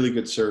have really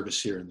good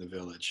service here in the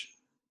village.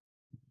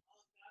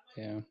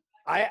 Yeah.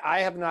 I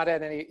have not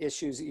had any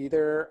issues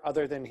either,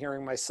 other than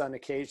hearing my son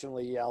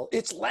occasionally yell,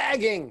 "It's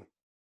lagging."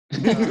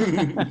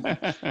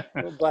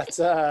 But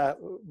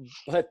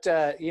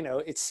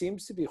it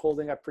seems to be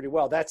holding up pretty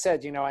well. That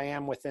said, I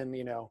am within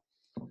a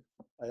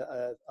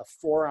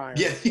 4-iron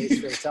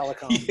for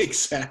telecom.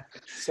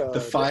 Exactly. So the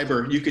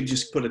fiber, you could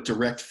just put a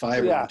direct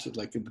fiber into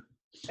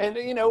and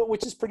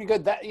which is pretty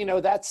good. That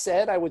that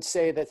said, I would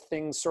say that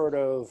things sort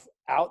of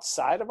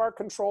outside of our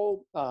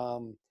control,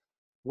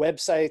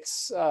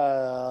 websites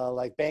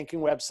like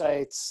banking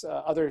websites,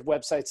 other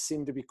websites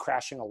seem to be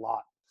crashing a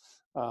lot.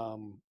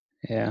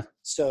 Yeah.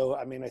 So,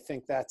 I mean, I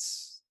think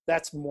that's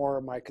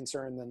more my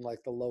concern than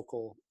like the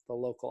local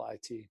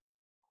IT.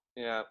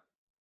 Yeah.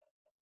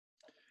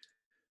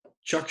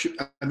 Chuck,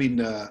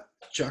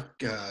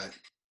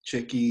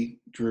 Chicky,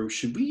 Drew,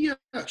 should we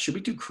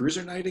do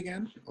cruiser night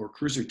again or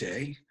cruiser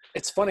day?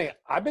 It's funny.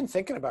 I've been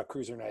thinking about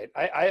cruiser night.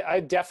 I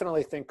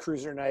definitely think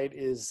cruiser night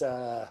is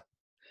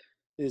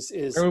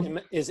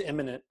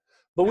imminent.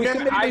 But we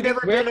can I've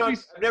maybe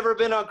never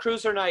been on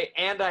cruiser night,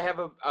 and I have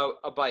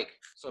a bike,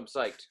 so I'm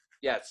psyched.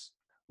 Yes.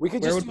 we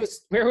could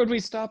just Where would we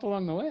stop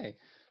along the way?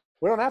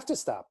 we don't have to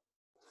stop.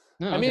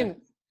 No, I okay. mean,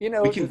 you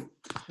know,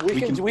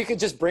 we we could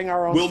just bring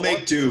our own. We'll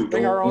make do.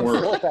 Bring our own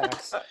Don't worry.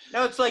 4-packs.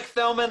 No, it's like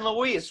Thelma and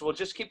Louise. We'll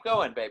just keep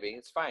going, baby.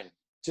 It's fine.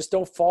 Just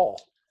don't fall.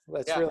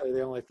 That's Yeah. really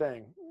the only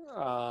thing.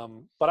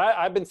 But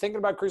I've been thinking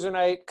about cruiser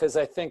night because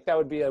I think that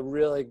would be a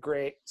really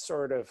great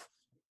sort of.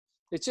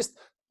 It's just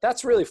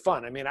that's really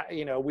fun. I mean,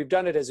 we've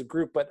done it as a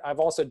group, but I've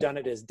also done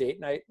it as date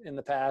night in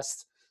the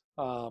past,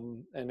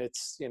 and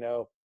it's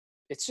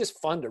it's just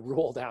fun to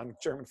roll down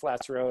German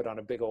Flats Road on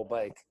a big old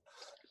bike.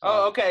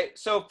 Oh, okay.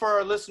 So for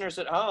our listeners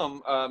at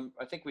home,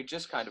 I think we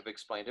just kind of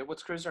explained it.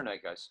 What's cruiser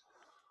night, guys?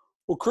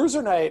 Well,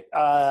 cruiser night,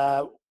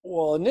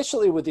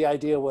 initially with the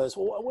idea was,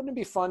 well, wouldn't it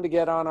be fun to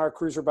get on our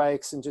cruiser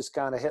bikes and just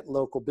kind of hit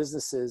local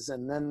businesses?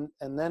 And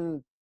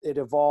then it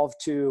evolved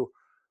to,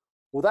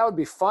 well, that would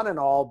be fun and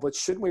all, but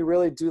shouldn't we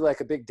really do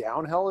like a big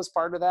downhill as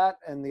part of that?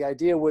 And the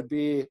idea would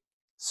be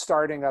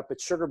starting up at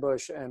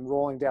Sugarbush and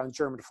rolling down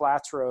German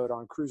Flats Road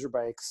on cruiser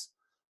bikes,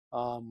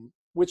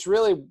 which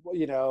really,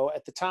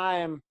 at the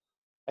time,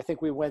 I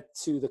think we went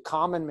to the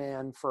Common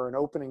Man for an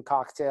opening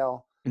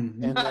cocktail.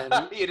 Mhm. And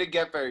then You didn't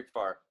get very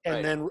far.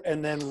 and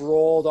right. then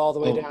rolled all the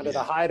way Oh, down to yeah.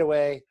 the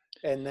Hideaway,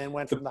 and then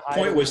went The from the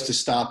Hideaway. point was to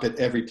stop at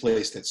every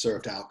place that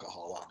served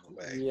alcohol on the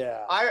way.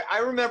 Yeah. I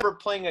remember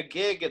playing a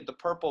gig at the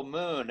Purple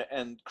Moon,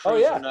 and Oh,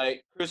 yeah.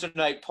 Cruiser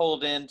night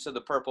pulled into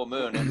the Purple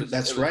Moon.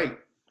 That's it was right.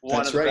 One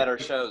That's of the right. better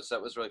shows.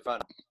 That was really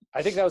fun.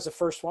 I think that was the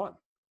first one.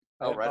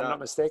 Oh, if right I'm on. not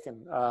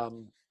mistaken.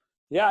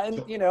 Yeah,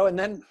 and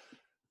then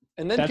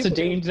That's a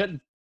people-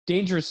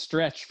 dangerous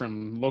stretch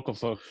from local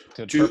folk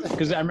to Dude.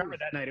 because I remember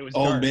that night it was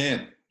Oh dark.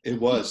 man, it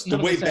was. The None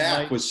of way us had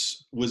back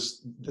lights.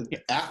 was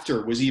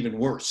after was even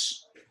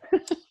worse.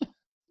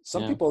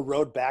 Some Yeah. people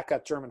rode back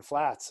up German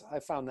Flats. I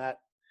found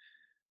that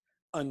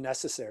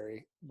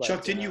unnecessary. But,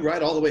 Chuck, didn't you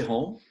ride all the way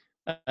home?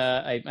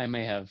 I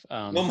may have.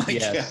 Oh my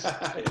yes.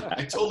 god,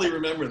 I totally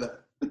remember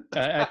that.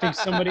 I think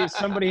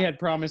somebody had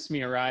promised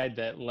me a ride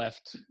that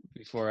left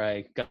before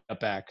I got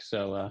back.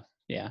 So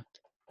yeah,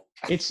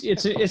 it's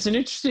an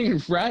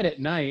interesting ride at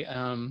night.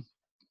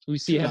 We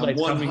see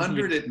headlights coming.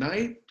 100 at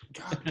night.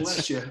 God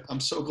bless you. I'm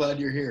so glad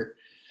you're here.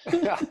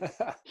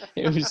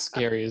 It was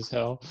scary as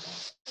hell.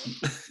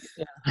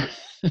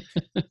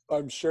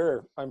 I'm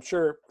sure.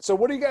 So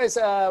what do you guys,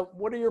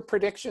 what are your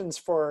predictions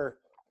for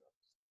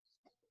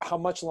how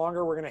much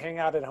longer we're going to hang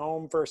out at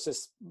home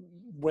versus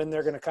when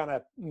they're going to kind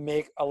of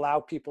allow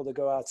people to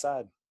go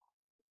outside?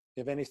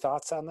 You have any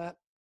thoughts on that?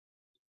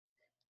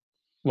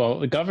 Well,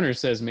 the governor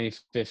says May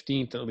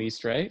 15th at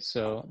least, right?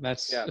 So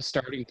that's Yeah, a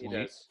starting He point.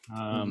 does.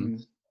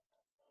 Mhm.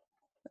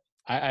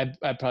 I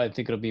probably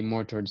think it'll be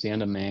more towards the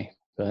end of May,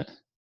 but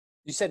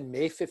You said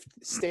May 5th,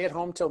 stay at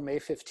home till May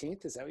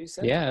 15th. Is that what you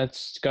said? yeah,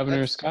 that's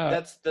Governor Scott.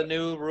 That's the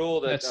new rule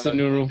that That's the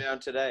new rule. came down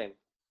today.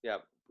 Yeah,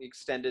 he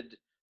extended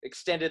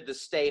the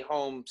stay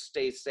home,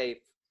 stay safe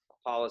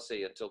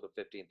policy until the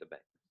 15th of May.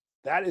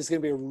 That is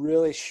going to be a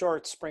really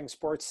short spring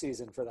sports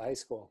season for the high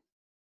school.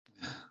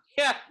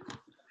 Yeah.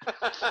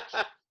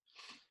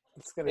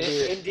 It's going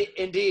to be,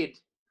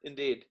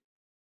 Indeed.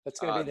 that's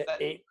going to be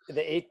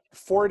that-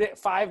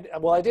 5.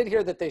 Well, I did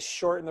hear that they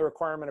shortened the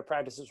requirement of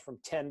practices from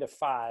 10 to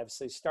 5.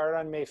 So you start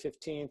on May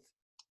 15th,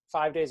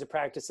 5 days of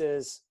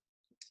practices,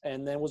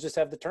 and then we'll just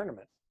have the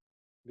tournament.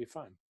 It'll be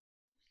fun.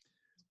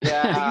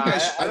 Yeah,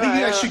 I think you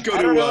guys should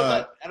go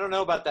to. I don't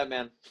know about that,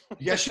 man.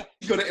 You guys should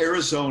go to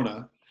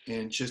Arizona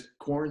and just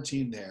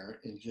quarantine there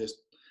and just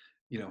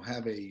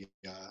have a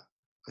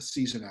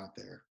season out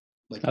there.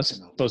 Like That's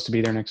supposed to be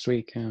there next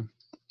week. Yeah.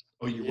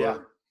 Oh, you Yeah.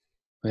 were.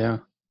 Yeah.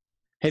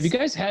 Have you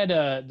guys had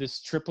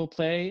this triple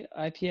play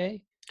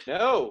IPA?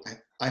 No.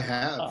 I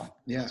have. Oh,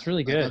 Yeah, it's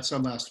really I good. had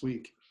some last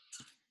week.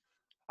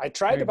 I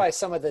tried to Very buy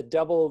some of the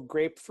double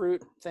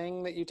grapefruit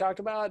thing that you talked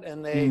about,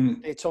 and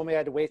they told me I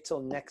had to wait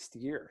till next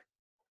year.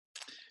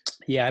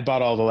 Yeah, I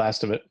bought all the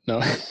last of it. No.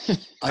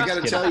 I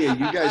got to tell you,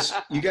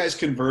 you guys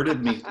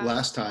converted me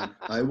last time.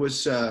 I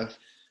was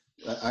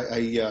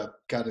I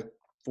got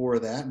 4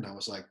 of that, and I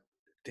was like,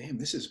 damn,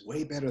 this is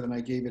way better than I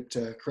gave it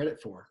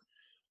credit for.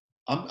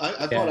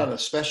 I bought out a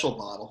special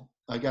bottle.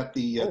 I got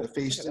the look at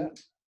Faced that.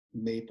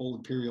 Maple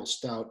Imperial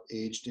Stout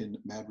aged in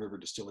Mad River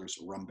Distillers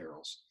rum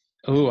barrels.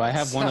 Oh, I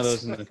have one of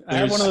those in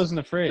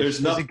the fridge. There's Is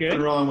it nothing good?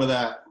 wrong with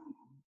that.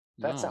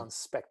 That No. sounds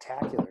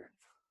spectacular.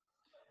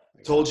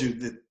 Told you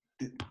that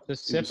The it was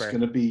sipper.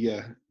 going to be,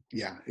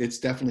 yeah, it's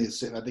definitely a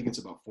sip. I think it's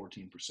about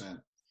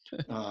 14%.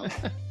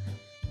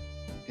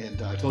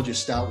 And I told you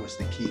stout was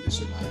the key to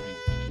surviving.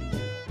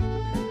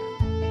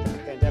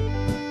 Pandemic.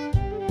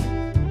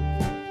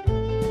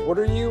 What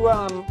are you?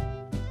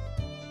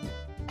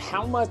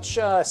 How much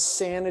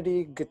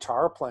sanity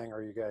guitar playing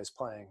are you guys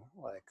playing?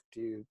 Like,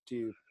 do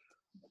you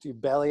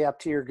belly up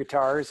to your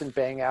guitars and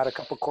bang out a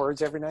couple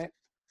chords every night?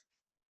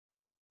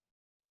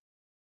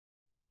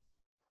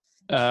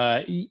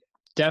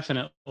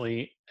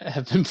 Definitely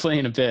have been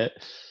playing a bit.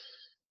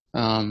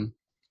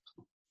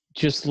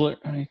 Just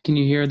look. Can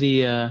you hear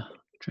the?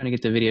 Trying to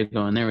get the video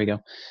going. There we go.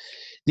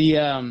 The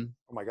Oh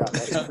my God,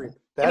 that's creepy. one of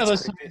That's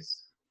those creepy. times,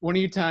 one of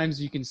your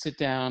times you can sit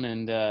down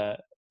and learn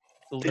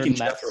Thinking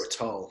that. Jethro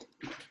Tull.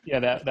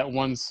 Yeah, that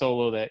one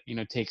solo that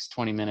takes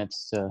 20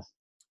 minutes to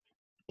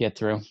get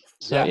through.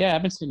 So Yeah.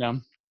 I've been sitting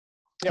down.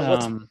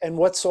 Yeah.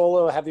 What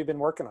solo have you been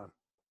working on?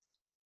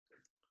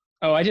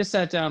 Oh, I just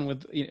sat down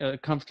with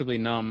Comfortably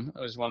Numb.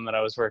 It was one that I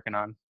was working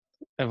on.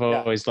 I've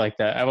always liked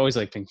that. I've always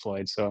liked Pink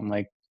Floyd, so I'm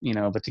like,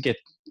 but to get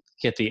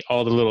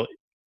all the little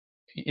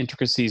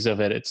intricacies of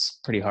it, it's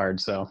pretty hard.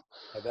 So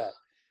I bet.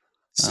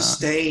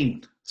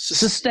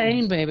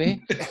 Sustain,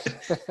 baby.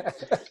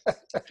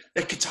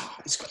 That guitar,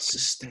 it's got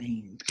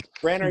sustain.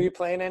 Bran, are you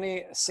playing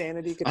any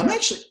sanity guitar?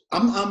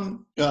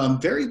 I'm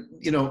very,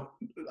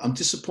 I'm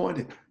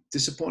disappointed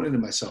in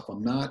myself.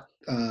 I'm not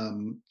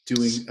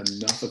doing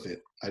enough of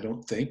it. I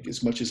don't think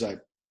as much as I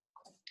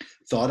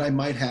thought I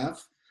might have.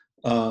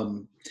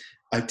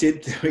 I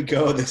did. There we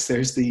go.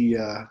 There's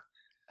the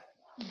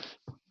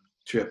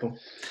triple.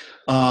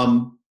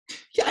 I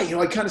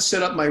kind of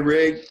set up my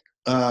rig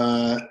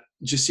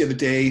just the other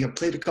day. I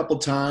played a couple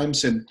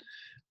times, and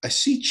I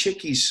see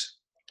Chicky's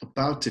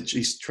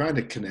he's trying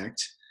to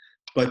connect,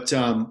 but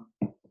Brendan,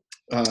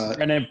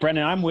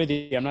 I'm with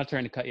you. I'm not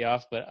trying to cut you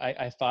off, but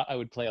I thought I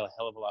would play a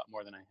hell of a lot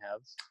more than I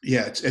have.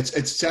 Yeah,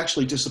 it's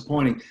actually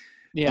disappointing.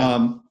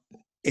 Yeah.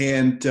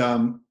 And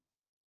I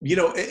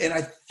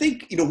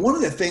think one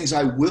of the things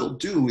I will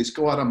do is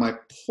go out on my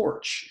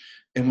porch,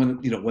 and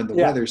when the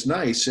weather's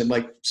nice, and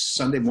like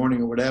Sunday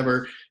morning or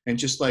whatever, and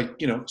just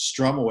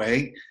strum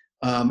away.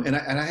 And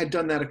I had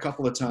done that a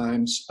couple of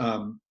times.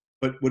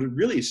 But what it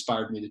really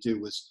inspired me to do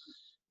was,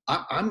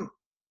 I'm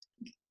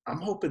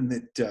hoping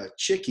that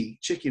Chicky,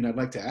 and I'd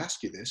like to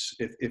ask you this,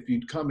 if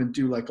you'd come and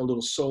do like a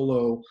little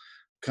solo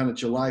kind of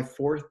July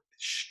 4th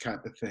kind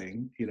of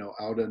thing,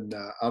 out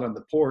on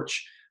the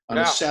porch on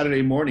a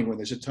Saturday morning when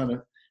there's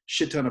a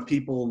shit ton of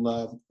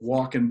people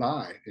walking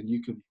by, and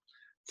you can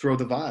throw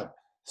the vibe.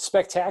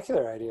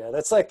 Spectacular idea.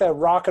 That's like the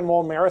rock and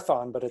roll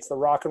marathon, but it's the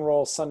rock and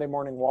roll Sunday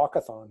morning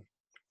walkathon.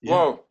 Yeah.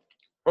 Whoa,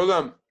 hold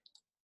on.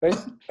 Right?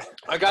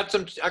 I got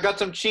some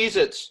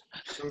Cheez-Its.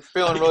 I'm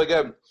feeling really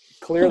good.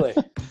 Clearly.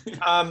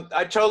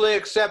 I totally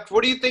accept.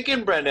 What are you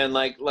thinking, Brendan?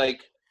 Like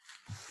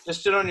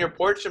just sit on your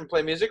porch and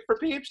play music for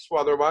peeps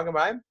while they're walking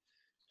by?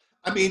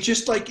 I mean,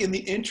 just like in the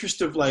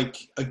interest of not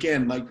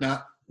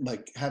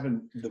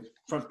having the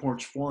front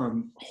porch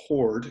forum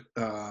hoard,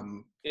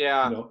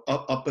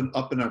 up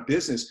in our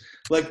business,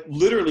 like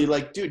literally,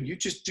 like, dude, you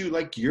just do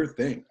like your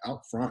thing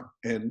out front,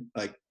 and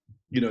like,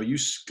 you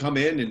come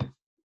in and,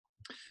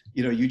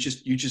 you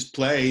just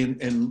play,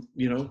 and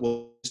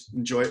we'll just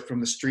enjoy it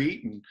from the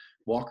street and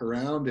walk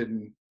around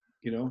and,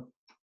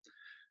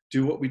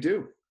 do what we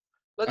do.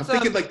 I'm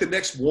thinking like the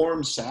next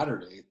warm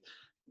Saturday.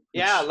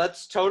 Yeah,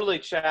 let's totally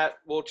chat.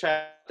 We'll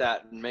chat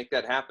that and make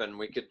that happen.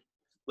 We could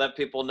let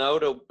people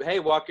know hey,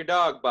 walk your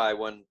dog by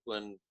when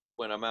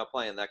I'm out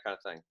playing, that kind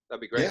of thing.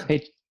 That'd be great. Yeah.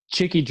 Hey,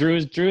 Chicky, Drew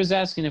is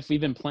asking if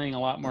we've been playing a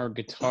lot more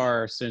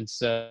guitar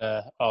since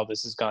all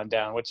this has gone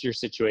down. What's your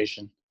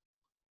situation?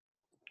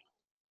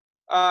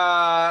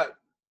 No.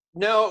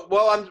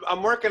 Well,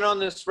 I'm working on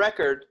this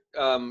record.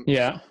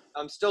 Yeah.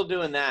 I'm still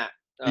doing that.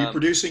 Are you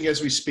producing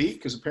as we speak?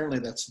 Because apparently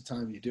that's the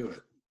time you do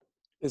it.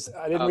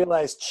 I didn't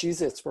realize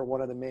Cheez-Its were one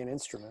of the main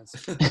instruments.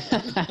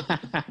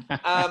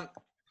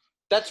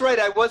 That's right.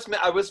 I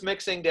was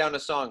mixing down a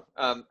song.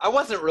 I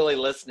wasn't really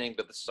listening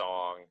to the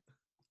song.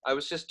 I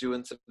was just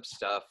doing some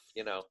stuff,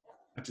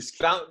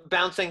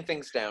 bouncing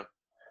things down.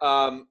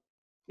 No,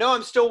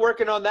 I'm still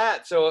working on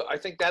that. So I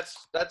think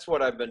that's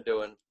what I've been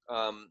doing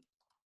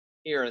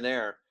here and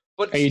there.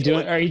 But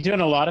are you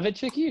doing a lot of it,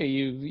 Chicky? Are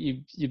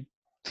you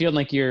feeling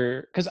like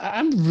because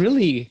I'm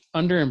really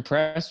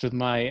underimpressed with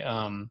my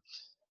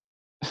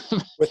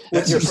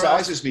that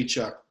surprises me,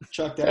 Chuck.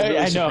 That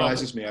really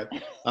surprises me.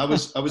 I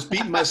was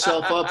beating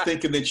myself up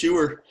thinking that you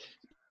were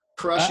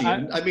crushing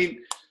it.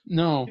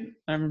 No,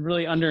 I'm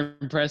really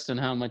underimpressed on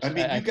how much. You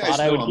guys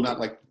know I'm not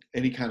like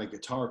any kind of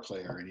guitar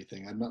player or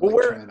anything. I'm not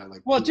trying to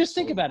like. Well, just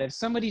think about it. If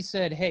somebody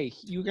said, "Hey,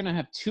 you're gonna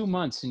have 2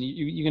 months and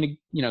you're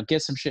gonna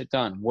get some shit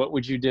done," what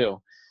would you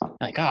do?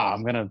 Like,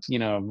 I'm gonna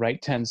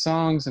write 10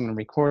 songs and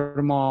record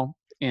them all.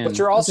 And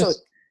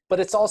but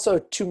it's also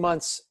 2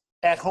 months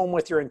at home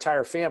with your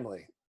entire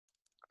family.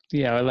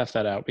 Yeah, I left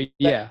that out. But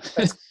yeah.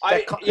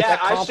 I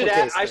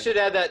should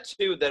add that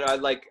too, that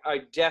I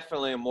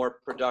definitely am more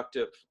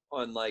productive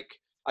on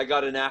I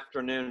got an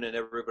afternoon and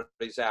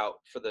everybody's out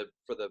for the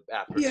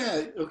afternoon.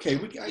 Yeah, okay.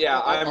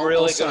 I'll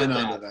really sign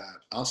on to that.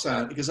 I'll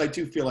sign on because I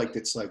do feel like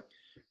it's like,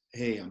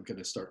 hey, I'm going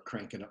to start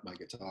cranking up my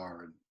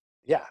guitar and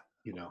yeah,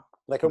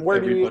 like where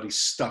everybody's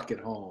stuck at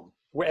home.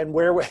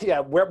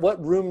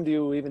 What room do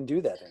you even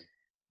do that in?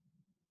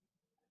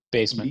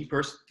 Basement. Me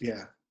person,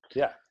 yeah.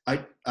 Yeah.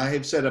 I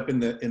have set up in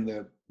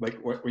the like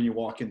when you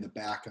walk in the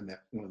back on that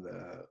one of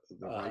the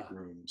right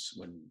rooms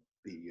when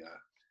the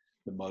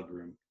mud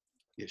room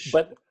ish.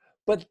 But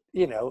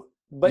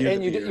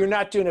you're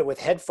not doing it with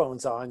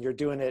headphones on. You're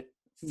doing it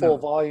full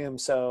volume.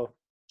 So,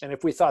 and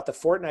if we thought the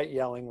Fortnite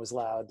yelling was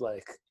loud,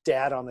 like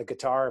Dad on the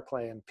guitar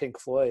playing Pink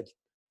Floyd,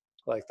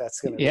 like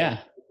that's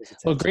gonna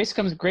Well, Grace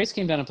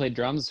came down and played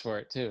drums for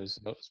it too,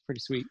 so it was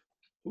pretty sweet.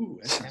 Ooh,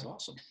 that sounds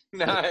awesome.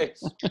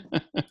 Nice.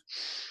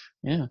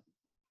 Yeah.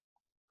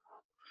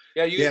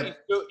 Yeah, you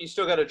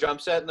still got a drum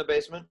set in the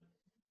basement?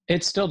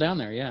 It's still down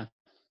there, yeah.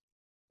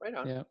 Right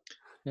on. Yeah.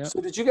 Yeah. So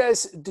did you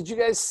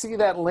guys see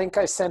that link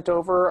I sent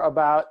over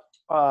about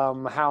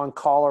how in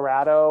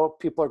Colorado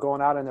people are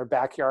going out in their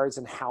backyards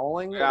and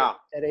howling at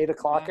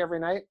 8:00 every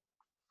night?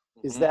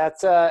 Is that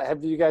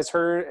have you guys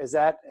heard? Is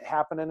that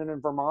happening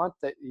in Vermont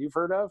that you've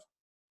heard of?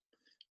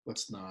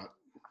 Let's not.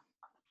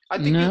 I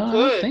think No, you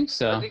could. I don't think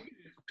so. I think you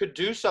could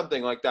do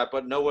something like that,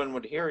 but no one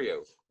would hear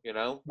you. You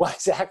know? Well,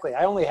 exactly.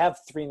 I only have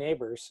 3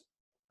 neighbors.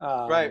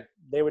 Right.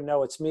 They would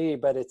know it's me,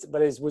 but it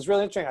was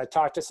really interesting. I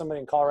talked to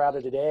somebody in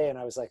Colorado today, and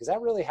I was like, "Is that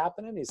really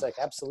happening?" He's like,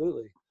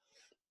 "Absolutely."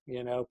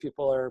 You know,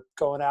 people are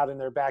going out in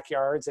their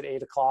backyards at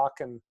 8:00,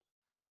 and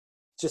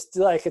just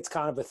like it's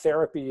kind of a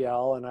therapy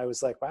yell. And I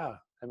was like, "Wow."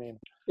 I mean,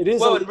 it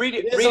is. Well, and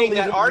reading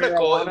that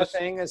article, it was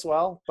thing as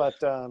well. But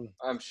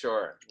I'm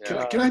sure.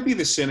 Yeah. Can I be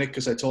the cynic?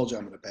 Because I told you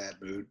I'm in a bad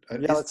mood.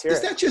 Let's hear it.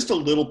 Is that just a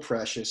little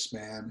precious,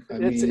 man?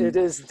 It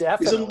is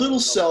definitely. It's a little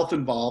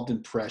self-involved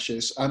and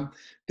precious.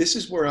 This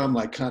is where I'm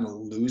like kind of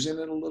losing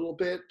it a little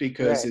bit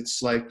because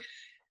it's like,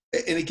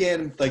 and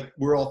again, like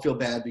we're all feel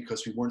bad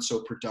because we weren't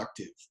so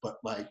productive, but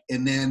like,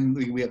 and then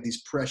we have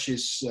these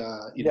precious,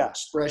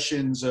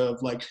 expressions of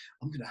like,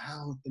 I'm gonna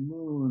howl at the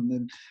moon,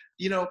 and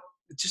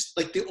just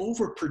like the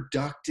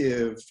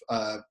overproductive,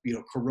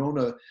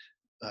 Corona,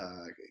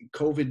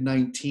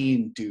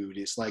 COVID-19 dude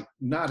is like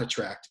not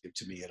attractive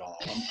to me at all.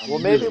 Well,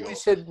 maybe we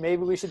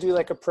should do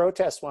like a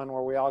protest one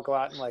where we all go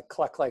out and like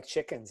cluck like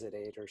chickens at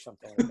 8 or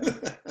something.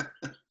 Like that.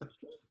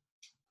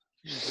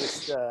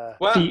 Just,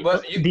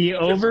 the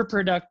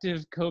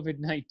overproductive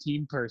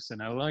COVID-19 person.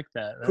 I like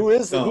that. Who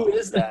is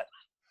that?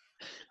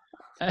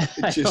 I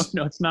don't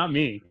know. It's not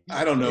me.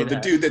 I don't know. The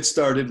dude that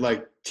started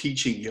like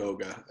teaching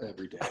yoga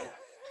every day.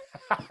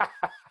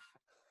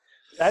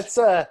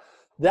 That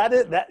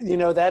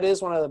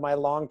is one of my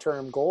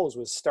long-term goals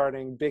was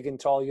starting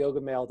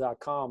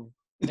bigandtallyogamail.com.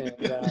 And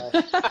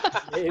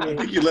I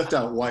think you left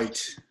out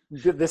white.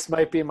 This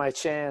might be my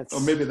chance. Or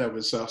maybe that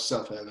was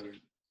self-evident.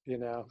 You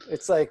know,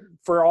 it's like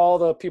for all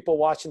the people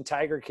watching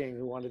Tiger King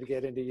who wanted to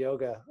get into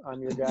yoga,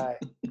 I'm your guy.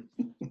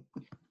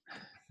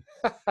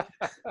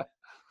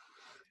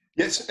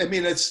 Yes, I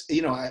mean it's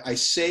I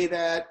say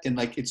that and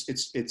like it's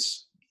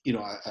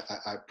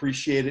I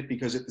appreciate it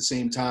because at the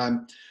same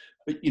time,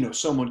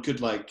 someone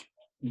could like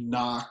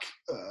knock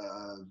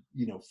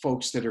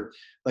folks that are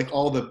like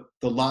all the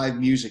live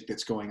music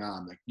that's going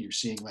on. Like you're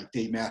seeing like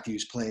Dave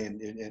Matthews playing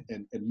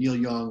and Neil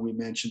Young we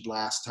mentioned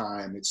last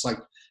time. It's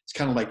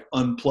kind of like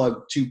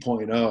Unplugged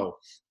 2.0.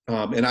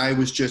 And I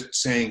was just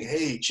saying,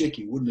 hey,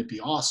 Chicky, wouldn't it be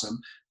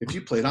awesome if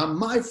you played on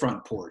my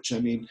front porch? I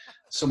mean,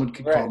 someone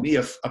could call me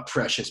a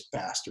precious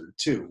bastard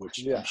too,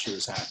 which I'm sure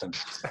has happened.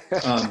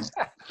 It's a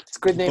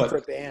good name for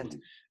a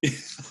band.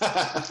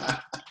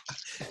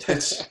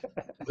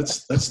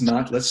 Let's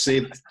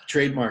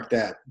trademark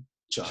that.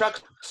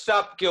 Chuck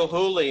Stop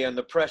Gilhooly and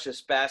the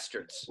Precious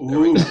Bastards.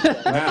 Ooh,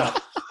 wow.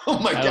 Oh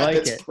my God,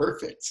 like that's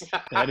perfect.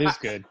 That is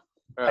good.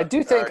 I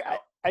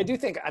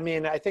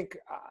think,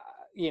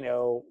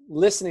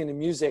 listening to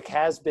music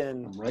has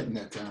been, I'm writing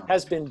that down.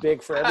 Has been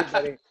big for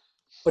everybody.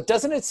 But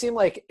doesn't it seem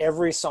like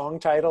every song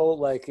title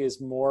like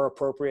is more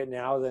appropriate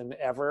now than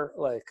ever?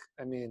 Like,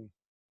 I mean,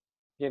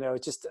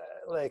 just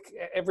like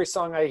every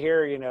song I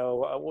hear,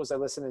 what was I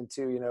listening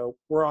to?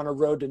 We're on a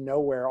road to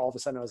nowhere. All of a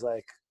sudden I was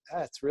like,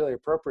 it's really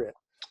appropriate.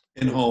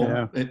 In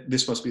Home,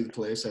 This Must Be the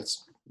Place. Or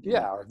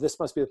This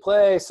Must Be the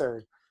Place,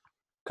 or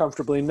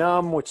Comfortably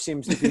Numb, which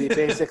seems to be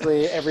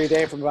basically every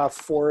day from about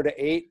 4 to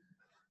 8.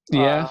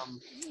 Yeah.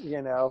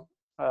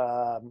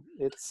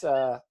 It's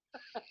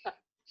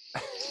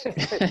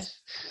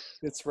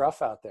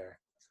rough out there.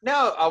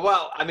 No,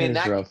 well, I mean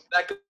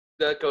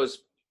that goes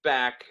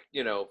back,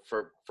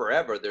 for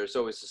forever. There's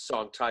always a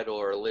song title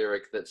or a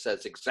lyric that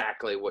says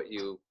exactly what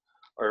you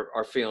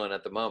are feeling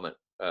at the moment.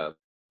 But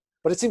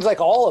it seems like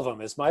all of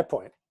them is my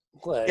point.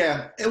 Like,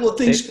 and well,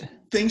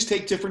 things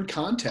take different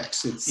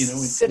contexts. It's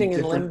sitting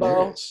in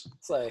limbo. Areas.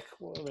 It's like,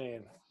 well, I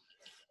mean.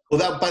 Well,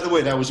 that, by the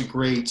way, that was a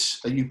great.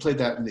 You played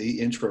that in the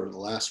intro to the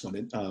last one.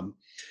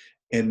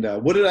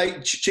 What did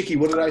I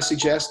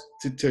suggest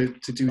to do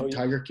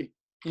Tiger King?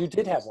 You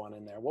did have one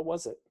in there. What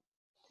was it?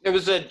 It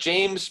was a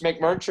James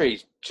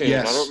McMurtry tune.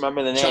 Yes. I don't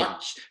remember the name.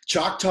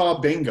 Choctaw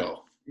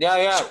Bingo.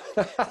 Yeah.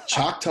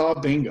 Choctaw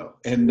Bingo.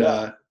 And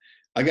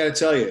I got to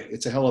tell you,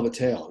 it's a hell of a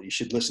tale. You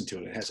should listen to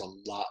it. It has a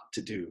lot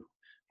to do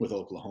with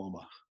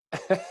Oklahoma.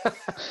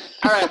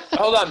 All right,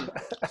 hold on.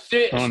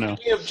 Oh, no.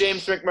 Speaking of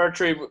James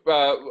McMurtry,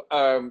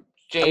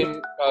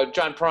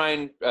 John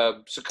Prine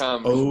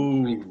succumbed.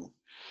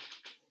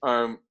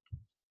 Oh,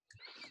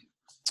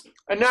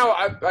 And now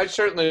I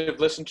certainly have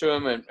listened to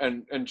him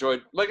and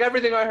enjoyed, like,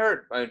 everything I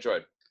heard, I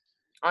enjoyed.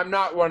 I'm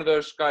not one of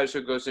those guys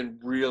who goes in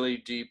really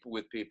deep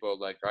with people.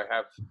 Like, I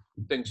have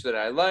things that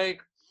I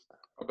like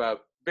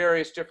about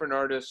various different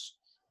artists.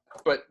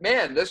 But,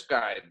 man, this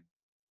guy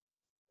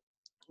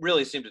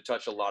really seemed to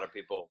touch a lot of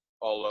people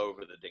all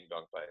over the Ding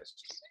Dong Place.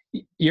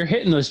 You're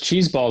hitting those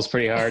cheese balls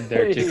pretty hard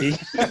there, Chicky.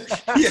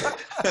 yeah.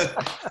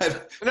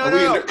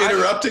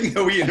 Interrupting?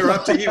 Are we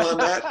interrupting you on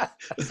that?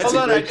 That's Hold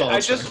on, a great call, I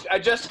Sean.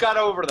 just got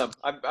over them.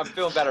 I'm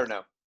feeling better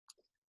now.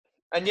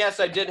 And yes,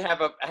 I did have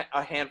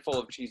a handful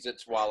of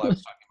Cheez-Its while I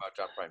was talking about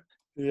John Prine.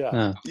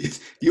 Yeah.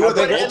 You are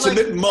the And, like,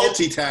 ultimate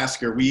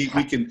multitasker. We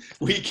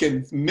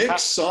can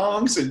mix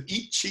songs and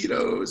eat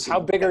Cheetos. How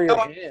big are your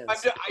No, hands?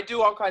 I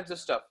do all kinds of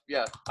stuff.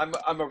 Yeah, I'm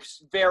a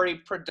very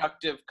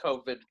productive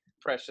COVID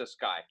precious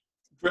guy.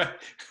 Right.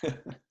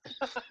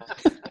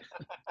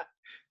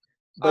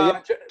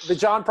 But yeah, the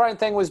John Prine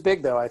thing was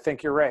big, though. I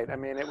think you're right. I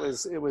mean, it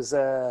was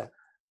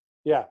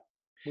yeah.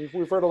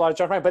 We've heard a lot of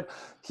John Prine, but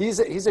he's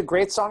a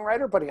great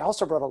songwriter, but he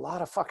also wrote a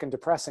lot of fucking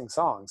depressing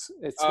songs.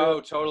 It's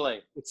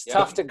Totally. It's Yeah.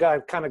 tough to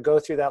kind of go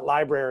through that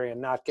library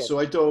and not get. So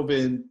I dove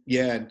in.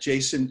 Yeah,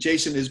 Jason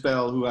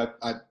Isbell, who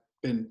I've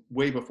been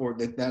way before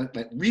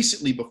that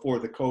recently before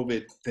the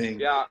COVID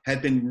thing, Yeah.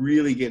 had been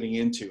really getting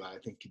into. I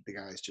think the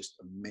guy is just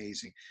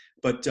amazing.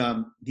 But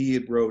he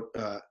had wrote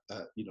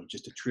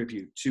just a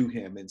tribute to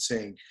him and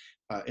saying,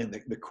 and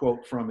the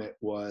quote from it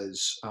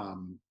was,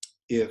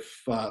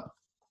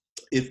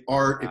 if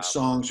art, if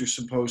songs are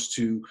supposed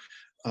to,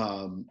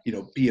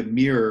 be a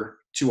mirror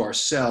to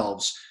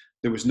ourselves,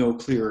 there was no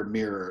clearer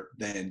mirror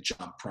than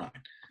John Prine,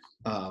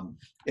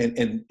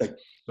 and like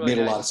Really made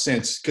a nice. lot of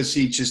sense because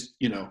he just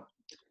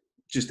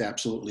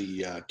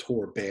absolutely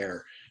tore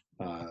bare,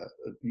 a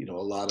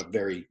lot of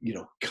very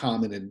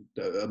common and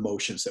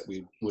emotions that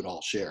we would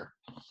all share.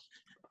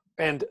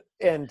 and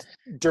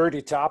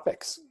dirty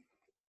topics,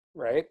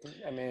 right?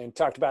 I mean,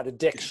 talked about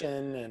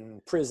addiction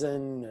and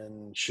prison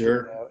and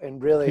Sure.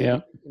 and really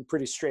Yeah. in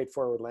pretty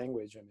straightforward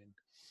language. I mean,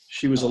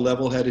 She was a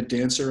level-headed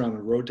dancer on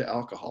a road to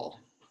alcohol.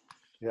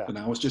 Yeah. And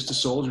I was just a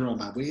soldier on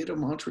my way to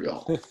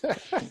Montreal.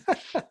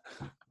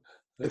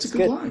 That's a good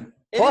good. line.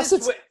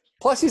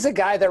 Plus, he's a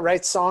guy that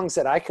writes songs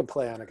that I could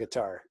play on a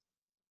guitar.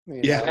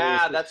 You Yeah. know,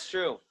 Yeah, which- that's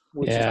true.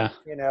 which Yeah.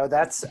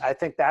 I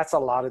think that's a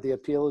lot of the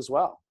appeal as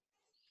well.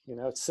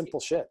 It's simple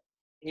shit.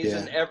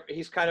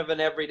 He's kind of an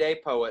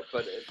everyday poet,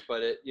 but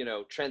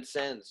it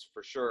transcends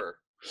for sure.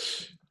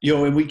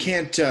 And we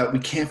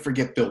can't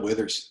forget Bill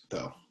Withers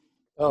though.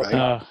 Oh,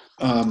 Right.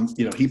 Uh,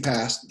 He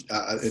passed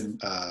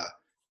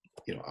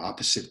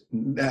opposite.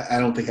 I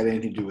don't think it had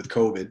anything to do with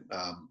COVID.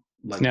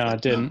 No,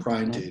 it didn't.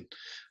 Prine No. did.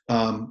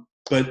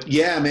 But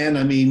yeah, man.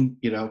 I mean,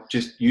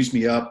 just use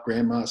me up.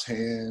 Grandma's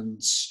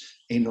hands.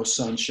 Ain't no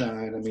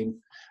sunshine. I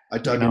mean, I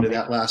dug into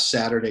that last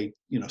Saturday.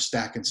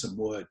 Stacking some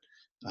wood,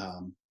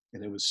 and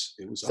it was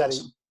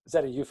awesome. Is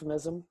that a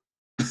euphemism?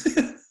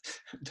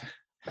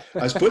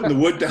 I was putting the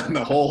wood down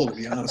the hole, to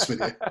be honest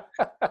with you.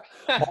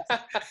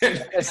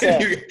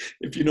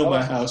 If you know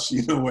my house,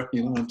 you know what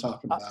I'm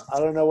talking about. I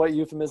don't know what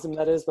euphemism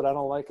that is, but I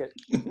don't like it.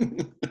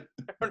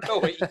 I don't know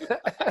what you.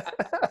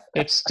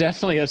 it's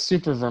definitely a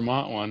super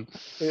Vermont one.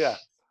 Yeah,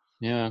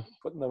 Yeah.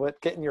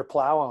 getting your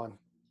plow on.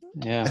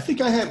 Yeah. I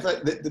think I have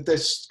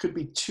this could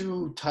be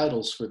two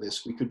titles for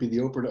this. We could be the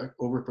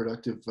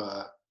overproductive,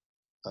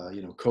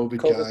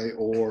 COVID guy,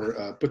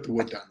 or put the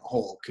wood down the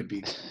hole. Could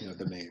be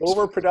the names.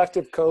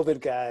 Overproductive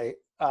COVID guy.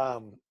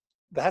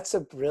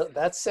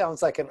 That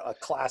sounds like a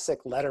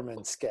classic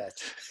Letterman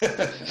sketch.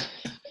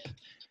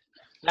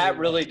 That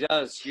really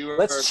does.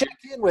 Let's check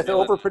in with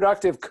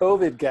overproductive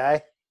COVID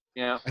guy.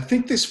 Yeah. I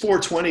think this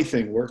 420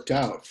 thing worked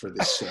out for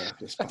this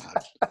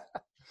pod.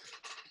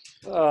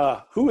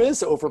 Who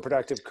is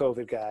overproductive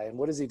COVID guy, and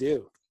what does he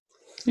do?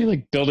 He's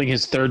like building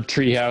his third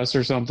treehouse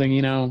or something,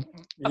 Yeah,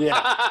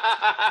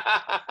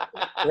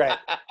 right.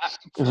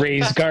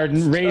 raised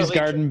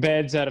garden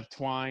beds out of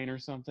twine or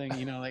something,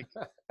 I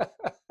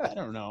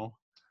don't know.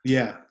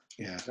 Yeah.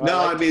 No,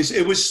 I mean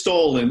it was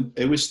stolen.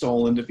 It was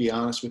stolen. To be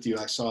honest with you,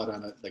 I saw it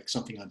on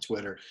something on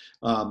Twitter,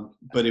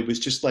 but it was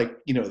just like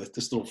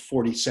this little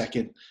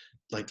 40-second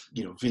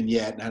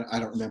vignette, and I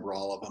don't remember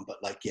all of them, but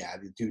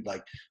the dude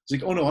it's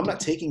like, oh no, I'm not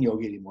taking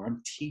yoga anymore.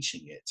 I'm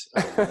teaching it,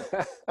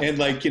 and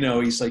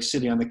he's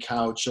sitting on the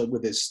couch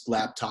with his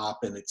laptop,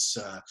 and it's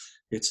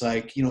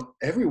like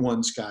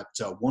everyone's got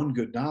one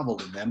good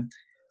novel in them,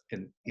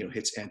 and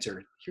hits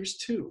enter. Here's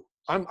two.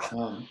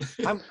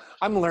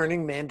 I'm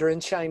learning Mandarin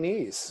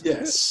Chinese.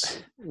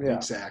 Yes, Yeah.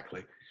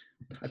 exactly.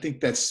 I think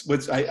that's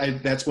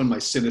that's when my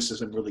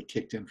cynicism really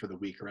kicked in for the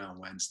week around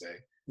Wednesday.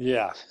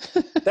 Yeah,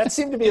 that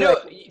seemed to be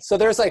so.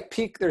 There's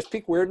peak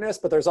weirdness,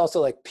 but there's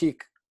also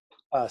peak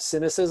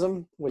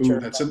cynicism, which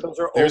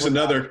there's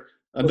another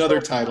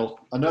title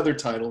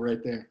right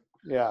there.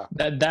 Yeah,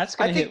 That's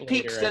gonna I hit think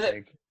peak later, I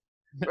think.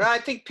 Well, I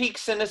think peak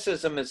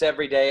cynicism is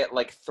every day at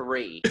like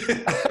 3.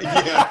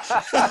 Yeah.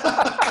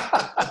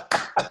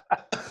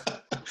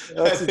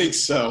 I think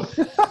so.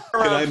 Can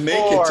I Around make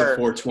it to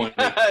 4. 420?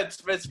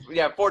 it's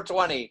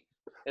 420.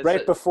 Is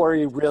Right it? before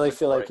you really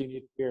feel Sorry. like you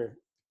need a beer.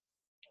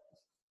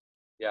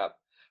 Yeah.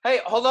 Hey,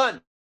 hold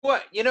on.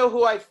 What, you know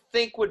who I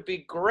think would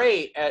be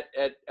great at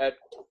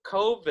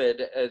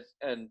COVID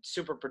and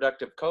super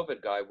productive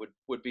COVID guy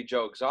would be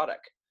Joe Exotic,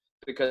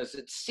 because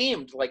it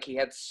seemed like he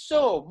had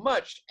so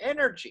much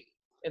energy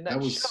in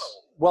that show.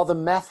 Well, the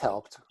meth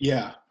helped.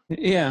 Yeah.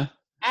 Yeah.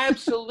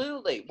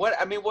 Absolutely.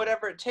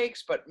 Whatever it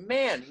takes, but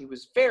man, he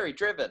was very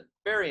driven,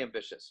 very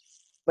ambitious.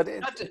 But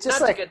Not it's to just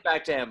like, get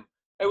back to him.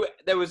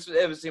 It was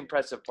the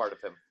impressive part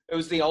of him. It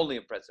was the only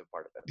impressive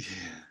part of him.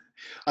 Yeah.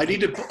 I need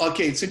to.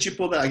 Okay, since you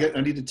pulled that,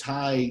 I need to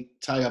tie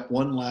up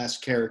one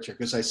last character,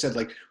 because I said,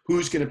 like,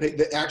 who's going to pay?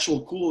 The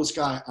actual coolest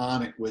guy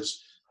on it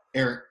was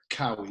Eric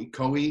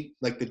Cowie,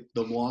 like the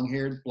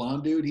long-haired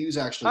blonde dude. He was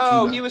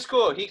actually. He was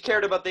cool. He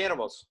cared about the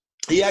animals.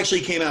 He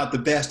actually came out the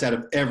best out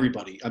of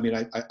everybody. I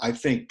mean, I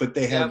think. But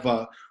they have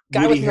guy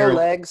Woody with no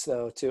legs,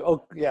 though, too.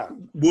 Oh, yeah.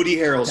 Woody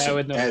Guy Harrelson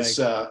with no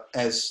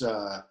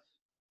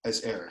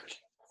as Eric.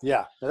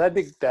 Yeah,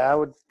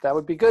 that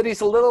would be good.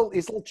 He's a little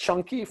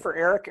chunky for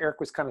Eric. Eric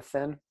was kind of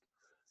thin.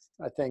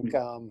 I think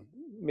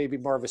maybe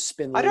more of a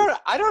spin. I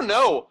don't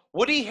know.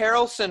 Woody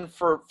Harrelson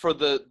for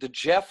the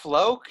Jeff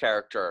Lowe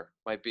character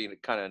might be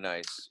kind of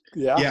nice.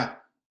 Yeah. Yeah.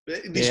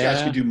 These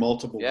guys could do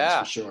multiple ones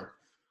for sure.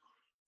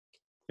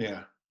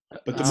 Yeah.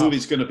 But the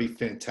movie's going to be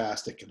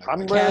fantastic.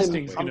 And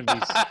Casting's going to be.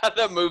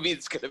 The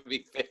movie's going to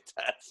be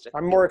fantastic.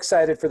 I'm more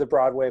excited for the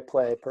Broadway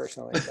play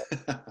personally.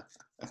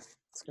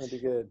 It's going to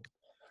be good.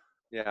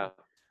 Yeah.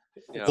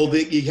 Well,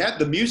 you had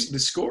the music. The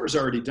score is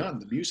already done.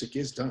 The music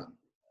is done.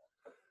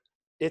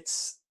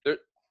 It's there,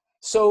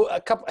 so a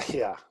couple.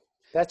 Yeah,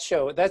 that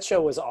show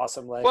was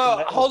awesome. Like,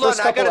 well, hold on.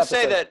 I gotta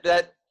say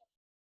episodes.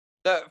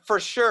 that for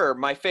sure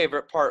my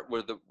favorite part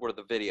were the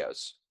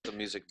videos, the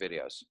music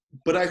videos.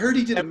 But I heard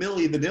he did a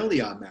Milli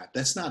Vanilli on that.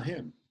 That's not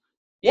him.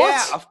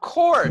 Yeah, of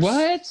course.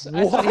 What?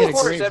 I thought he had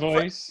a great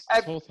voice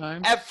the whole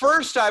time. At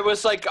first, I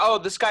was like, "Oh,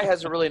 this guy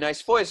has a really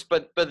nice voice,"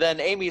 but then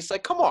Amy's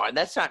like, "Come on,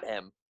 that's not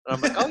him." And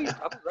I'm like, "Oh, you're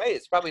probably right.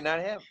 It's probably not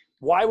him."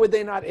 Why would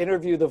they not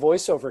interview the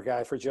voiceover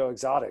guy for Joe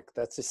Exotic?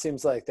 That just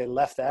seems like they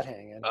left that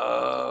hanging.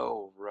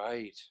 Oh,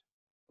 right.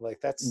 Like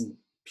that's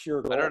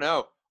pure gold. I don't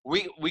know.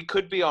 We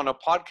could be on a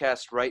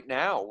podcast right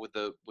now with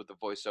the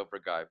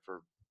voiceover guy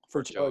for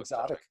Joe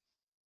Exotic.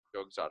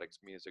 Joe Exotic's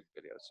music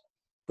videos.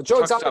 But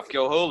Joe Exotic, Stop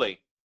Gilhooly.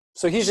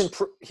 So he's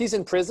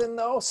in prison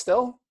though.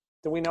 Still,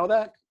 do we know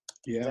that?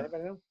 Yeah. Does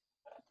anybody know?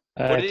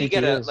 What did he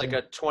get? A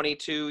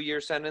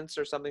 22-year sentence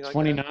or something like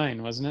 29, that?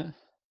 29, wasn't it?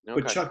 Okay.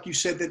 But Chuck, you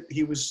said that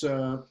he was.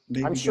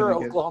 Maybe I'm sure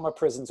Oklahoma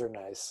prisons are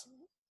nice.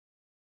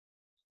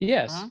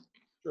 Yes. I'm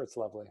sure it's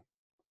lovely.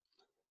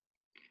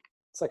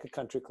 It's like a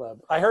country club.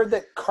 I heard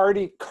that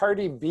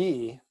Cardi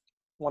B,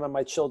 one of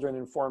my children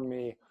informed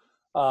me,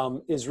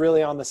 is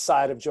really on the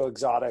side of Joe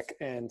Exotic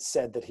and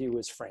said that he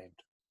was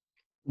framed.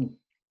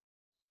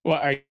 Well,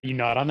 are you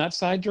not on that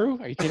side, Drew?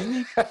 Are you kidding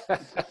me?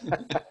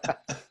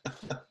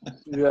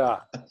 Yeah,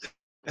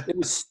 it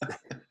was.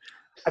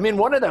 I mean,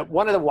 one of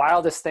the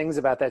wildest things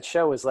about that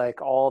show was like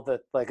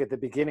at the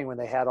beginning when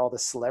they had all the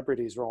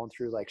celebrities rolling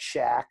through, like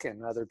Shaq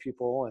and other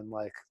people, and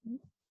like.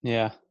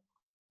 Yeah.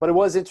 But it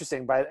was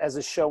interesting. But as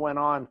the show went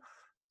on,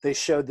 they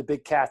showed the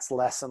big cats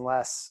less and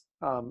less,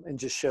 and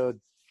just showed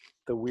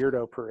the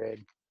weirdo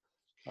parade.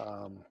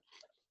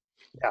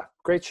 Yeah,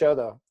 great show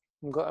though.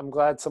 I'm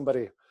glad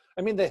somebody.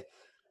 I mean,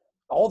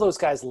 all those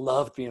guys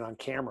loved being on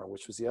camera,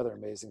 which was the other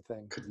amazing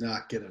thing. Could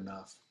not get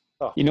enough.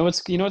 Oh. You know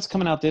what's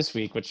coming out this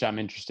week, which I'm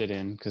interested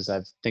in because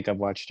I think I've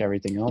watched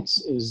everything else,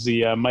 is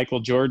the Michael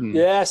Jordan.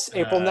 Yes,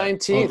 April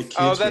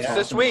 19th. That's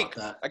this week.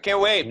 I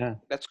can't wait. Yeah.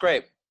 That's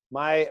great.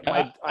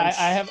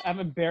 I'm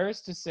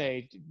embarrassed to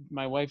say,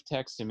 my wife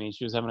texted me.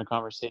 She was having a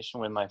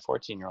conversation with my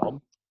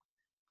 14-year-old,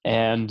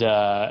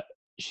 and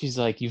she's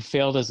like, "You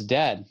failed as a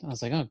dad." I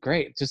was like, "Oh,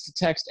 great! Just a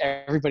text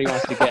everybody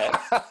wants to get."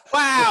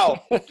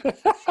 Wow, dude,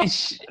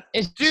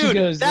 she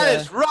goes, that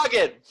is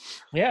rugged.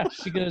 Yeah,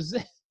 she goes.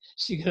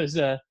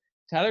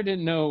 Tyler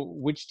didn't know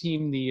which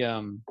team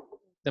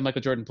that Michael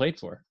Jordan played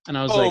for, and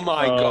I was like, "Oh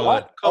my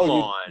God, come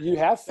on!" You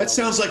have that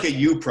sounds like a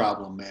you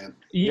problem, man.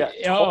 Yeah.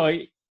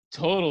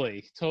 Totally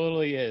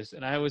is.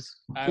 And I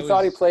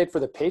thought he played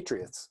for the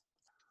Patriots.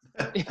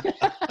 And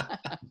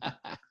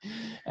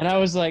I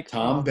was like,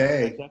 Tom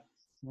Bay.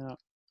 No.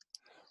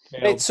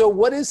 Hey, so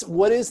what is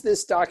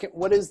this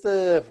what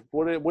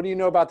do you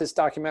know about this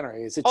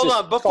documentary? Is it Hold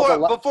on,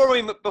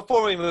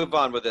 before we move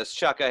on with this,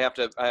 Chuck, I have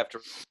to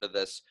read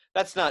this.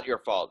 That's not your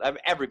fault.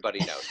 Everybody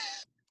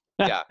knows.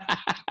 Yeah.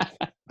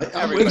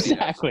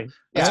 Exactly.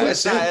 That's what I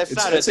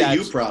said. It's a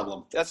you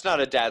problem. That's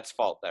not a dad's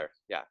fault there.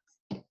 Yeah.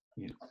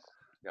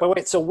 But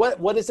wait, so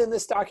what is in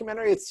this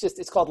documentary?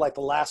 It's called like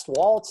The Last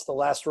Waltz, The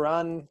Last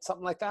Run,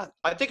 something like that?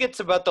 I think it's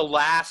about the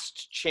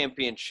last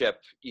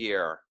championship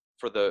year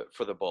for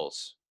the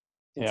Bulls.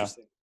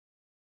 Interesting.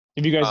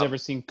 Have you guys ever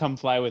seen Come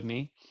Fly With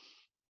Me?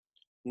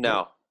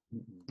 No.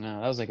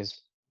 No, that was like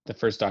the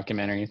first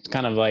documentary. It's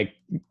kind of like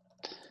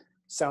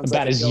Sounds about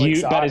like a his Bill youth,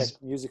 about Exotic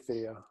his. music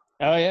video.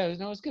 Oh yeah, it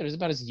was good. It was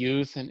about his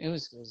youth, and it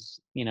was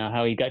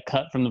how he got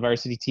cut from the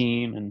varsity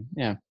team, and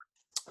yeah,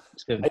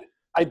 it's good.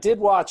 I did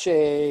watch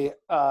a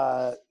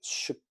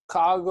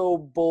Chicago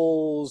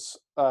Bulls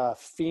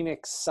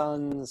Phoenix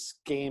Suns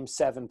Game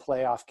 7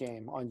 playoff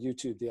game on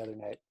YouTube the other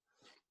night.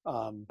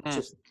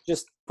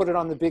 Just put it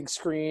on the big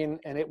screen,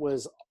 and it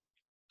was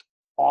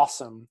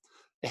awesome.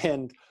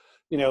 And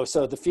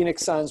so the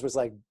Phoenix Suns was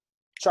like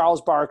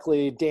Charles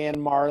Barkley, Dan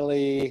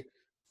Marley,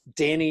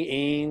 Danny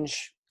Ainge.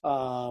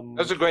 That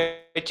was a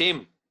great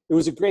team. It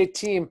was a great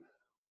team,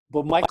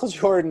 but Michael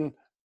Jordan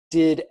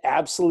did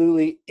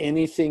absolutely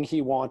anything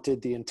he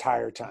wanted the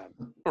entire time.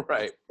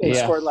 Right. He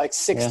scored like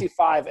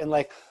 65, and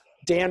like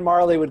Dan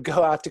Marley would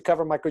go out to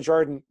cover Michael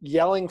Jordan,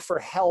 yelling for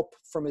help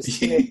from his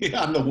kid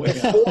on the way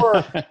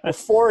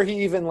before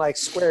he even like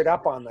squared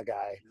up on the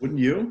guy. Wouldn't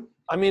you?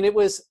 I mean, it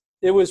was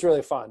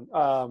really fun.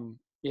 And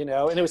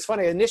it was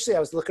funny. Initially, I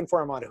was looking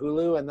for him on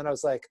Hulu, and then I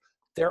was like,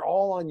 they're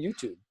all on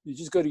YouTube. You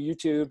just go to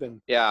YouTube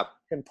and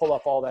can pull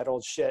up all that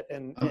old shit.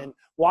 And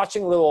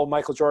watching little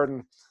Michael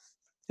Jordan,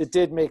 it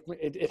did make me,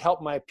 it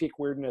helped my peak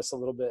weirdness a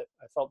little bit.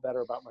 I felt better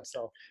about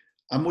myself.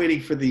 I'm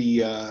waiting for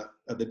the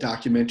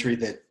documentary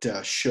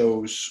that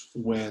shows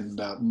when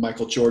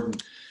Michael Jordan,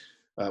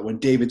 when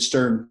David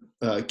Stern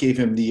gave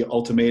him the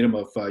ultimatum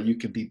of you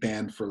can be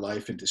banned for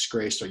life and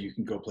disgraced, or you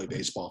can go play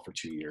baseball for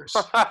 2 years.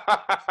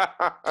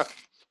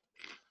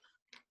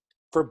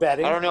 For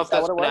betting? I don't know if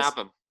that's going to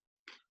happen.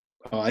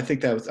 Oh, I think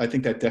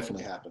that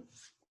definitely happened.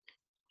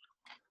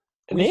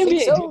 Maybe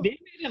they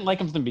didn't like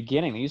him from the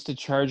beginning. They used to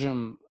charge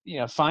him,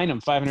 fine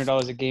him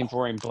 $500 a game for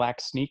wearing black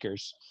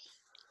sneakers.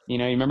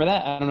 You remember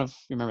that? I don't know if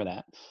you remember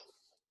that.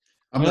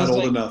 I'm not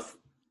old enough.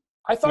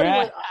 I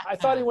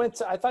thought he went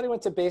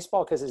to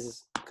baseball because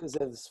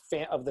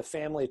of the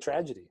family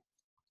tragedy.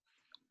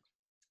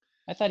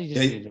 I thought he just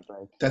needed a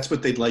break. That's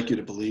what they'd like you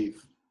to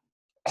believe.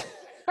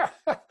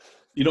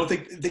 You don't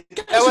think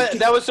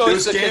that was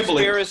always the gambling.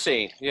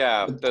 Conspiracy?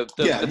 Yeah, the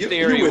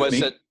theory was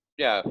that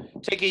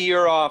take a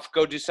year off,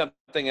 go do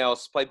something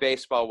else, play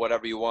baseball,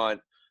 whatever you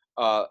want,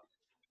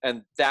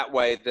 and that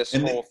way this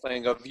whole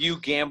thing of you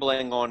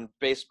gambling on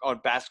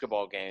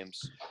basketball games.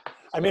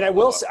 I mean, I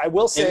will say,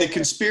 and the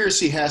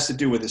conspiracy has to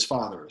do with his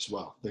father as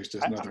well. There's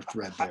another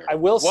thread there. I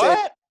will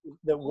say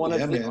that one of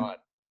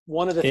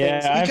the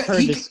things I've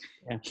heard this.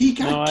 He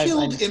got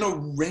killed in a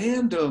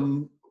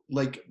random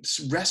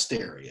rest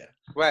area.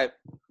 Right.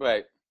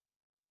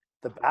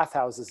 The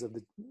bathhouses of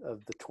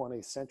the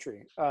 20th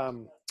century.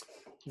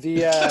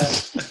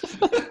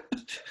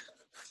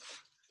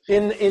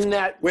 In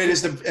that. Wait,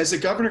 has the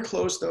governor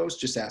closed those?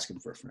 Just ask him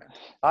for a friend.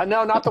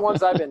 No, not the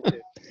ones I've been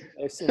to.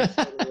 I've seen.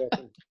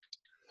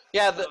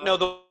 Yeah,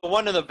 the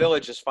one in the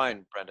village is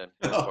fine, Brendan.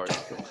 Of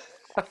course.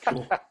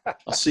 Cool.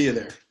 I'll see you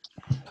there.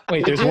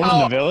 Wait, there's one in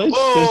the village?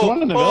 There's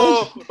one in the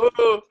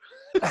village?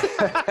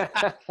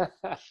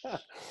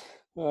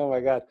 Oh my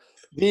God.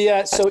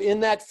 So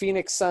in that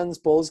Phoenix Suns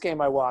Bulls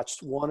game I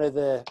watched, one of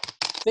the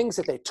things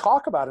that they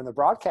talk about in the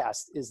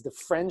broadcast is the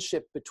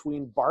friendship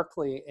between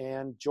Barkley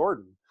and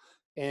Jordan.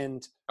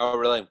 And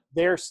really?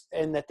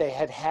 And that they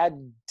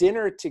had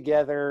dinner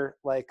together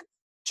like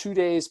 2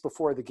 days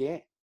before the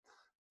game.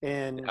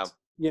 And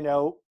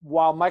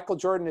while Michael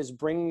Jordan is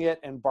bringing it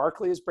and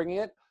Barkley is bringing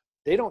it,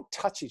 they don't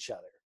touch each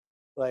other.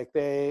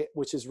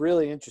 Which is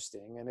really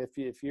interesting. And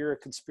if you're a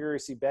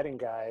conspiracy betting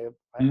guy,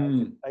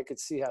 I could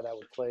see how that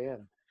would play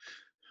in.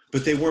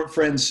 But they weren't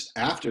friends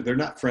after. They're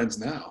not friends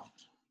now.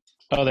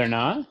 Oh, they're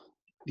not?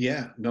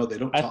 Yeah, no, they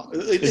don't talk.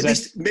 At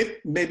least,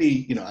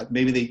 maybe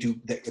they do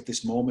at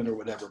this moment or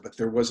whatever. But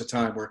there was a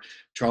time where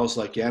Charles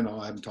I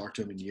haven't talked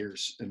to him in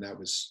years, and that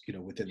was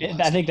within. The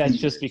last I think that's 2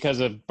 just years.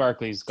 because of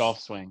Barkley's golf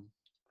swing.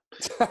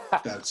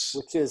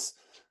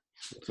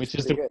 Which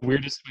is the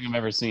weirdest thing I've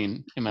ever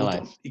seen in my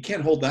life. You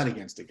can't hold that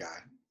against a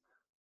guy.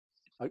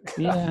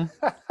 Yeah.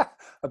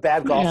 A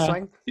bad golf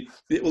swing?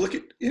 Well,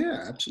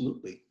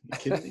 absolutely. You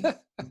kidding me?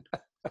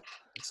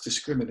 It's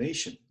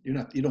discrimination. You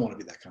don't want to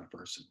be that kind of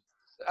person.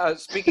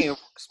 Speaking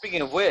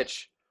of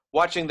which,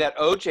 watching that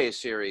OJ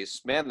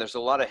series, man, there's a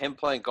lot of him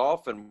playing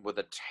golf and with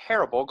a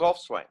terrible golf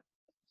swing.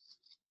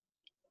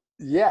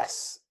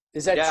 Yes.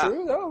 Is that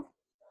true though?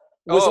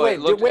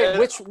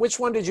 Which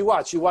one did you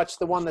watch? You watched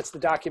the one that's the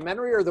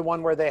documentary, or the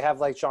one where they have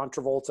like John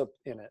Travolta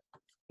in it?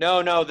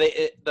 No,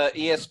 the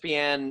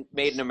ESPN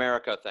Made in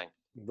America thing.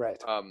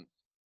 Right.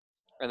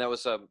 And that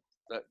was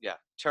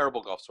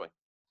terrible golf swing.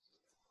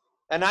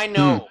 And I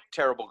know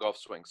terrible golf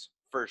swings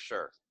for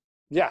sure.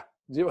 Yeah.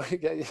 You're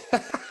gonna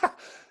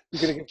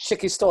give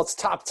Chicky Stoltz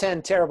top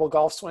 10 terrible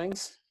golf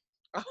swings?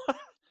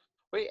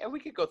 Wait, and we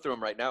could go through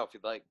them right now if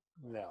you'd like.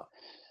 No,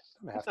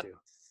 I have to.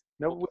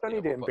 No, we don't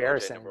need to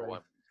embarrass him.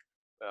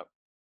 Yeah.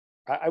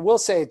 I will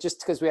say, just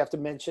because we have to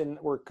mention,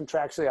 we're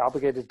contractually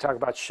obligated to talk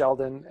about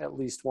Sheldon at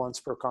least once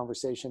per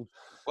conversation.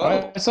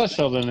 Well, I saw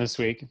Sheldon this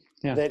week.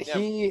 Yeah.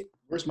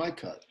 Where's my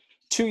cut?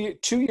 2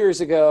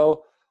 years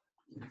ago,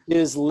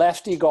 his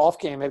lefty golf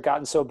game had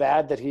gotten so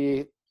bad that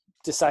he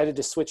decided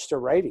to switch to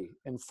righty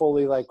and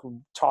fully like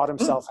taught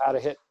himself how to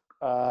hit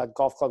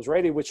golf clubs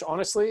righty, which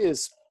honestly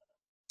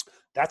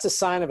that's a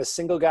sign of a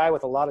single guy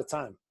with a lot of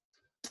time.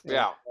 And,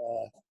 Yeah.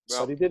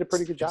 So he did a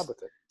pretty good job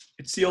with it.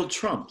 It's the old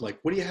Trump. Like,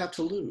 what do you have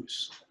to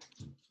lose?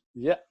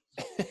 Yeah.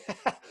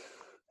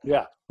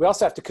 Yeah. We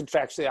also have to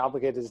contractually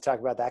obligated to talk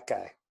about that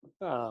guy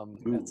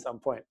at some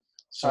point.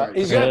 Sorry.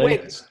 Didn't Really?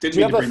 mean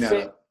to bring that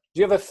up.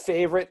 Do you have a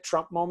favorite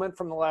Trump moment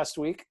from the last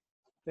week?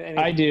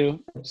 I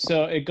do.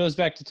 So it goes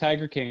back to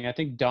Tiger King. I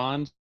think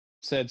Don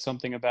said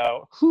something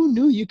about, who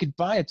knew you could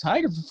buy a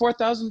tiger for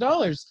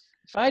 $4,000?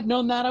 If I'd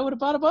known that, I would have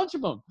bought a bunch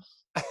of them.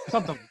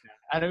 Something like that.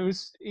 And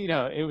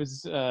it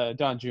was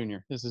Don Jr.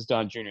 This is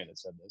Don Jr. that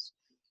said this.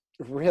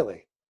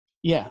 Really?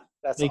 Yeah.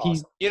 That's Like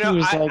awesome.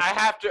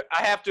 I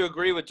have to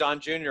agree with Don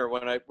Jr.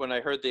 When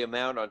I heard the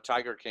amount on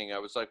Tiger King, I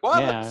was like,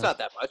 well, Yeah. it's not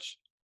that much.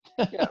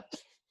 Yeah.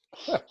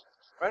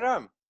 Right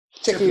on.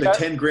 Except for the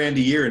 $10,000 a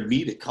year in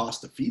meat it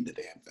costs to feed the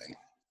damn thing.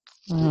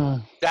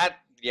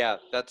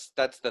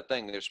 That's the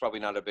thing. There's probably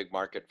not a big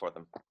market for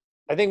them.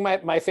 I think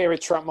my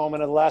favorite Trump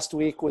moment of the last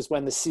week was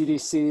when the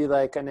CDC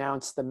like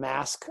announced the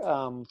mask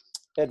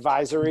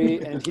advisory,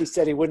 and he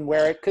said he wouldn't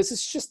wear it because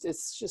it's just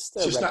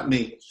not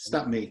me. It's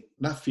not me.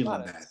 Not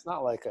feeling that. It's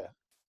not like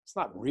it's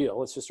not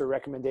real. It's just a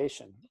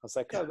recommendation. I was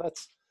like, oh,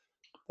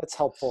 that's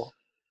helpful.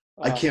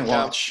 I can't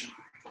watch.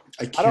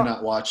 I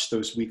cannot watch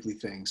those weekly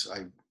things.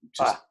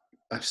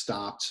 I've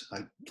stopped. I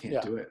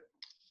can't do it.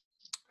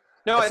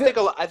 No, I think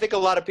a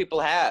lot of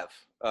people have,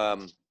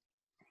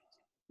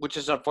 which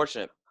is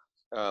unfortunate.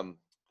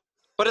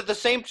 But at the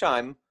same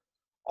time,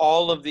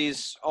 all of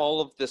this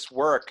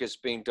work is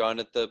being done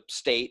at the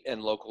state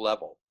and local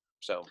level.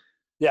 So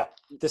yeah,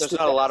 there's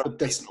not a lot of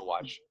reason to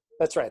watch.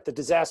 That's right. The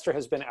disaster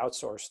has been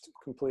outsourced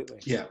completely.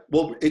 Yeah.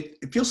 Well,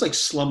 it feels like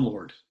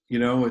slumlord.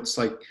 It's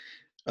like,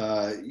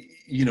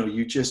 you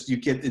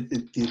get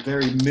the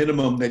very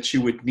minimum that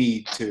you would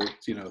need to,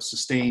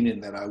 sustain,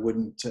 and that I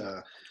wouldn't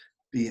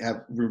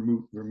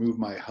remove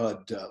my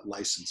HUD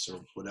license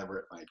or whatever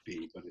it might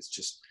be. But it's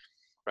just.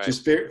 Right.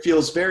 Just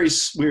feels very.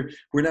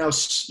 We're now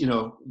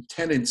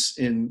tenants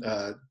in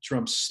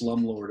Trump's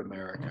slumlord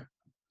America.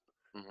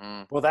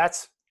 Mm-hmm. Well,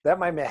 that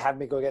might have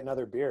me go get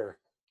another beer.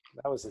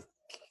 That was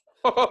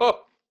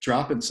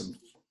dropping some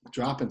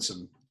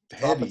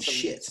heavy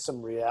shit.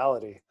 Some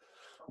reality.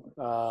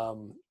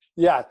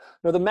 Yeah.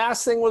 No, the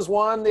mask thing was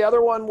one. The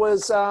other one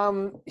was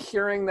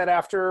hearing that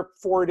after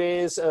 4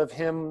 days of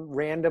him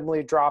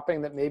randomly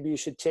dropping that maybe you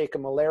should take a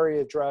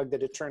malaria drug,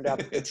 that it turned out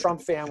that the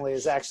Trump family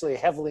is actually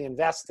heavily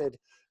invested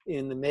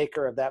in the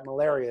maker of that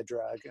malaria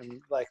drug,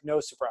 and like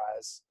no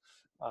surprise.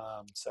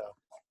 So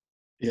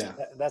yeah,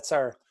 that's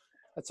our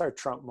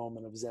Trump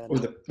moment of Zen. Or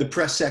the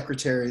press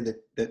secretary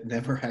that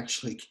never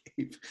actually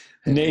gave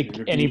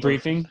any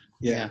briefing.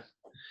 Yeah.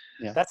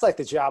 That's like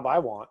the job I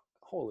want.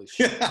 Holy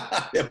shit.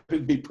 That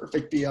would be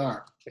perfect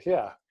PR.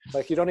 Yeah.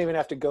 Like you don't even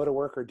have to go to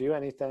work or do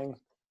anything.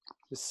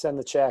 Just send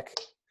the check.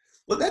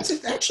 Well,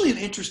 that's actually an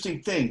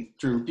interesting thing,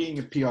 Drew, being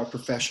a PR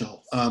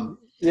professional.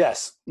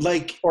 Yes.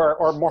 Like,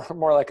 or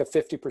more like a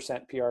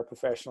 50% PR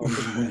professional.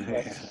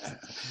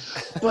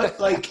 But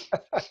like,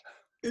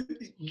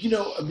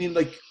 I mean,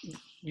 like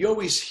you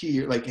always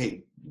hear like,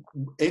 hey,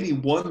 any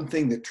one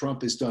thing that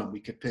Trump has done, we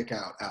could pick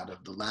out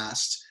of the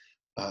last,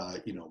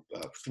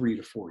 3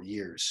 to 4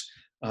 years.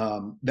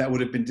 That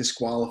would have been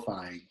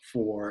disqualifying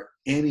for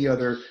any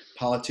other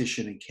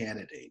politician and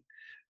candidate.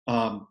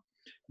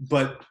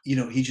 But,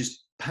 he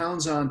just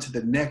pounds on to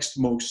the next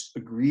most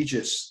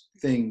egregious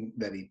thing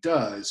that he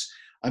does.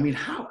 I mean,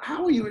 how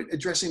are you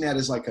addressing that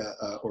as like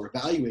or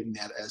evaluating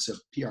that as a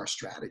PR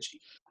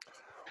strategy?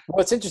 Well,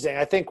 it's interesting.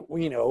 I think,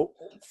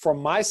 from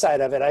my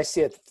side of it, I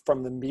see it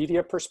from the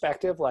media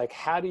perspective. Like,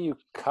 how do you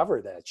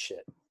cover that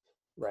shit?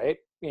 Right.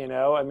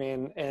 I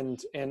mean,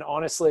 and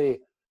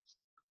honestly,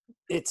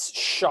 it's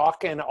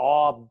shock and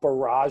awe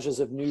barrages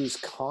of news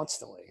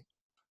constantly.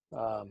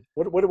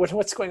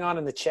 What's going on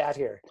in the chat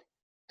here?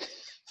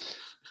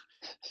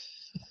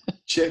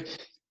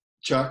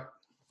 Chuck.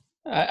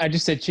 I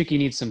just said Chicky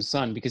needs some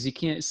sun because you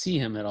can't see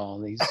him at all.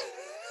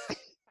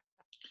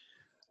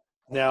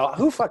 No,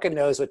 who fucking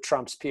knows what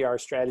Trump's PR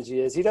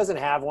strategy is? He doesn't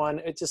have one.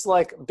 It's just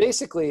like,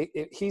 basically,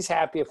 he's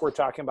happy if we're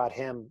talking about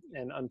him.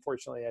 And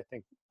unfortunately, I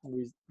think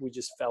we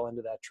just fell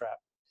into that trap.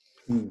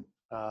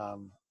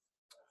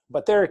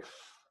 But there,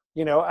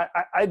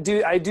 I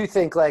do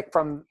think like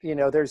from,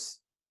 there's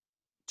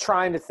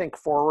trying to think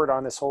forward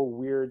on this whole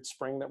weird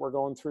spring that we're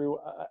going through.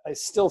 I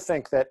still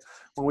think that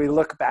when we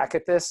look back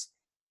at this,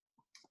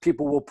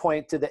 people will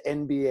point to the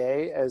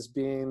NBA as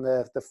being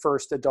the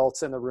first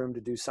adults in the room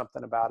to do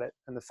something about it.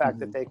 And the fact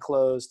that they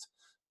closed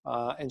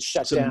and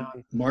shut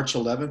down. March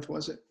 11th,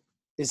 was it?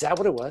 Is that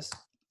what it was?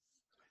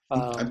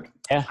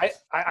 Yeah.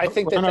 I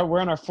think we're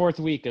on our fourth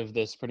week of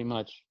this pretty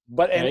much.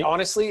 But, and right?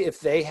 honestly, if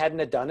they hadn't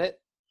have done it,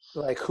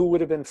 like who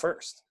would have been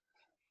first?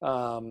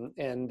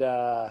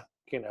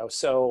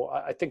 So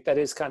I think that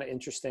is kind of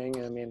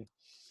interesting. I mean,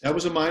 that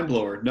was a mind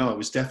blower. No, it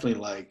was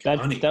definitely like,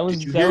 honey,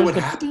 did you hear what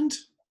happened?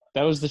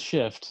 That was the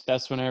shift.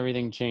 That's when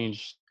everything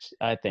changed,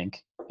 I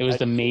think. It was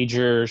the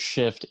major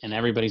shift, and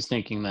everybody's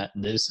thinking that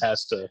this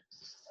has to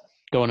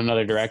go in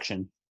another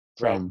direction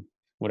from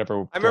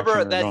whatever. I remember direction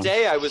we were that going.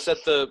 day I was at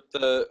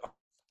the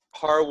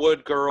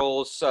Harwood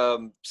girls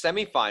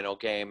semifinal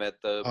game at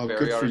the Oh, Barry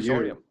good for you.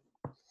 Auditorium.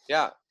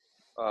 Yeah,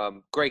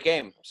 great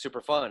game,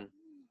 super fun.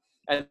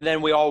 And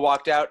then we all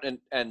walked out,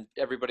 and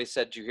everybody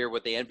said, "Did you hear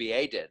what the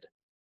NBA did?"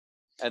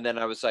 And then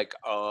I was like,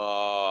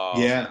 "Oh,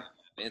 Yeah.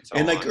 it's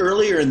And like on."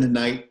 early in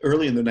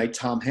the night,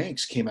 Tom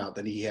Hanks came out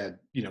that he had,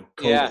 COVID.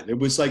 Yeah. It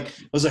was like,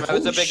 I was like, That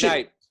was a holy big shit.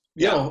 night.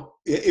 You know,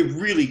 it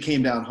really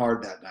came down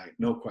hard that night.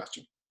 No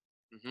question.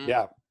 Mhm.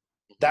 Yeah.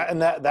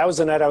 That was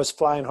the night I was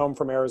flying home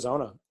from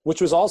Arizona,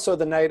 which was also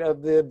the night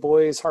of the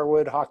boys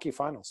Harwood hockey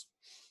finals.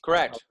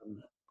 Correct.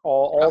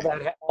 All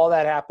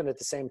that happened at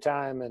the same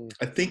time, and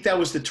I think that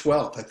was the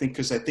 12th. I think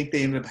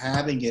they ended up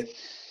having it.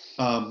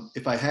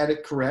 If I had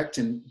it correct,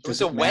 and was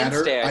does a it matter?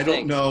 Wednesday, I don't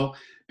think. know,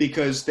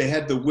 because they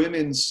had the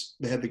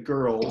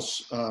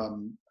girls,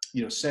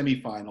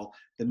 semifinal.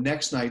 The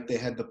next night they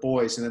had the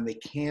boys, and then they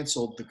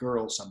canceled the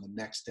girls on the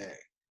next day.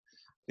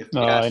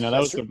 I know that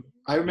was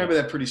I remember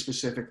that pretty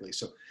specifically.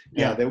 So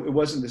it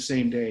wasn't the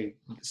same day.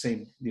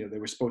 They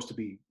were supposed to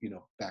be,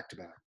 back to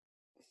back.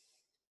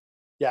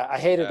 yeah, I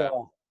hate it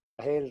all.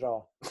 I hate it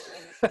all.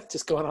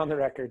 Just going on the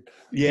record.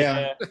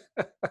 Yeah.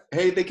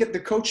 Hey, they get the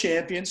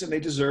co-champions and they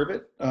deserve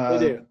it. They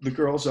do. The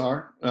girls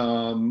are.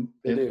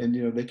 They do.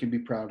 And they can be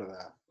proud of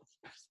that.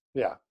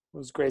 Yeah, it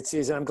was a great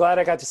season. I'm glad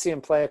I got to see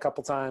him play a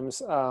couple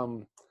times.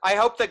 I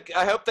hope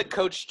that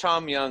Coach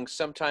Tom Young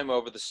sometime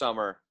over the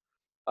summer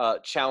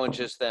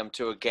challenges them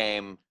to a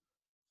game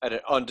at an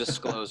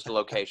undisclosed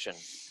location,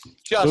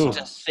 just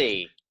to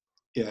see.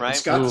 Yeah.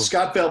 Right? And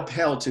Scott Bell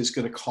Pelt is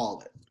going to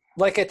call it.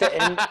 Like at the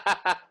end,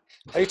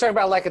 are you talking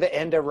about like at the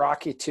end of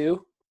Rocky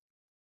 2?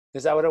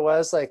 Is that what it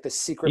was? Like the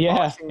secret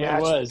boxing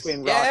match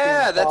between Rocky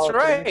and that's Apollo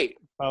Creed? right.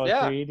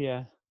 Apollo Creed,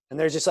 yeah. And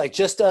they're just like,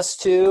 just us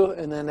two,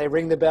 and then they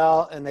ring the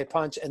bell and they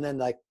punch and then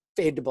like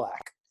fade to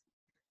black.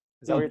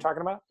 Is that what you're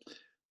talking about?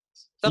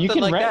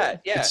 Something like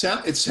that. Yeah.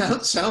 It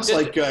sounds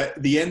like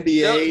the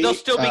NBA. They'll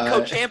still be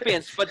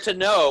co-champions, but to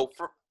know.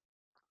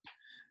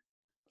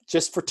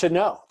 Just to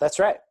know. That's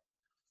right.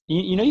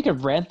 You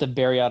could rent the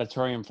Barry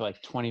Auditorium for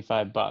like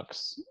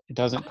 $25. It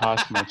doesn't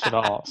cost much at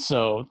all.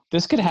 So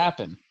this could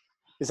happen.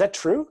 Is that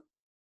true?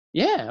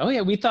 Yeah. Oh,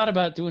 yeah. We thought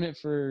about doing it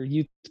for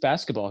youth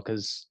basketball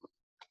because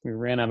we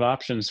ran out of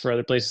options for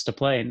other places to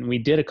play. And we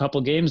did a couple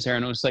games there,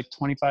 and it was like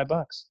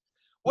 $25.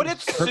 What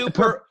if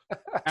super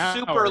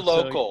hour,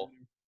 local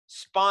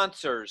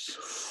sponsors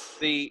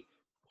the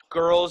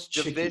girls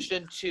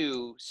Division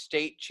II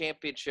state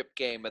championship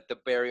game at the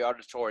Barry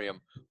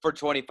Auditorium for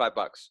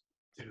 $25?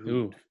 Dude,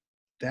 Ooh.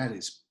 that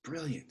is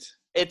brilliant.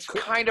 It's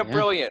kind of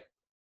brilliant.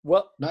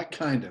 Well, Not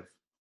kind of.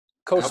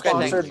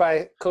 co-sponsored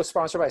by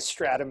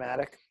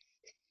Stratomatic.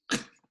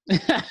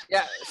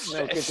 Yeah,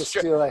 No, could just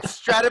do like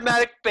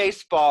Stratomatic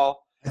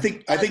baseball. I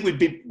think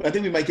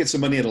we might get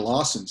some money at a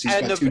Lawson's. He's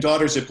got two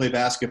daughters that play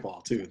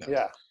basketball too. Though.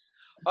 Yeah.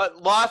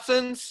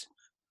 Lawson's,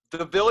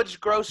 the Village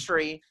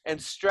Grocery, and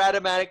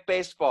Stratomatic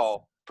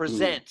Baseball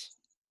present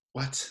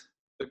What?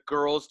 the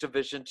girls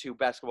Division II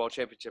basketball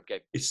championship game.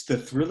 It's the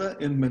Thriller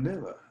in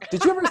Manila.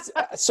 Did you ever?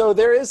 So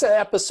there is an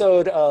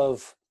episode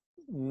of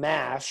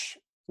MASH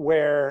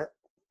where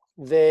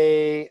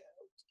they,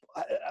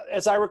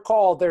 as I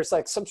recall, there's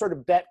like some sort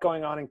of bet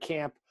going on in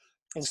camp,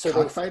 and so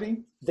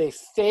Cockfighting? they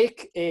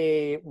fake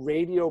a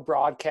radio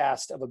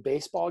broadcast of a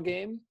baseball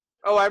game.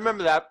 Oh, I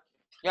remember that.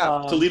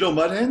 Yeah. Toledo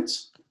Mud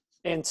Hens?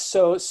 And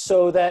so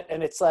that,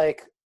 and it's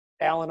like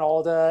Alan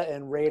Alda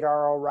and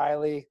Radar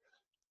O'Reilly,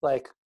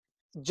 like,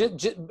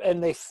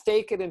 and they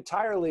fake it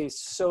entirely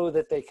so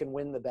that they can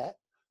win the bet.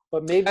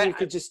 But maybe you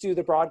could just do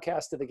the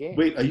broadcast of the game.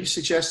 Wait, are you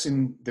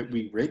suggesting that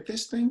we rig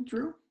this thing,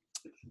 Drew?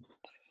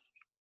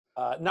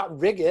 Not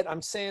rig it.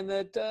 I'm saying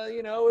that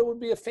it would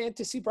be a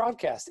fantasy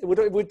broadcast. It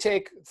would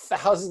take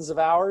thousands of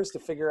hours to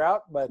figure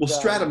out. But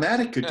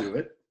Stratomatic could do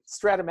it.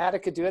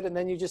 Stratomatic could do it, and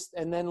then you just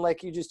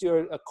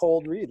do a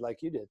cold read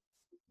like you did.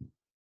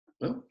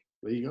 Well,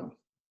 there you go.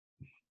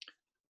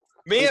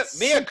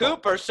 Mia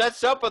Cooper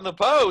sets up on the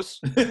post.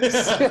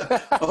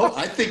 Oh,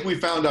 I think we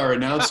found our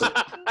announcer.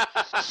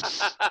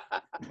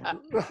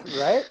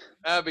 Right?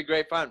 That'd be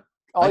great fun.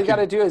 All you got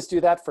to do is do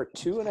that for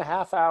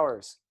 2.5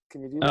 hours.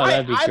 Can you do that? Oh,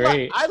 that'd be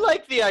great. I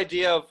like the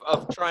idea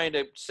of trying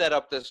to set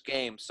up this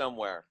game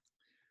somewhere.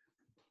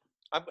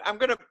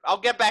 I'll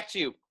get back to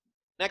you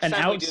next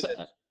time we do this.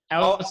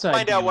 I'll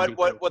find out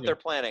what they're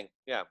planning.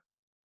 Yeah,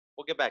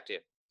 we'll get back to you.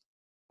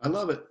 I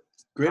love it.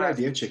 Great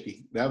idea,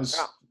 Chicky. That was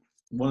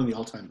one of the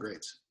all-time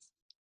greats.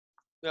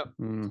 Yep.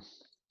 I'm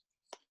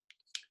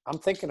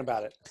thinking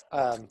about it.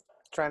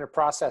 Trying to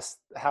process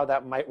how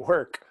that might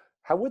work.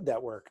 How would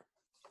that work?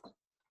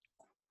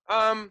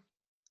 I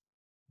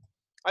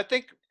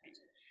think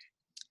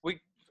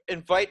we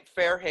invite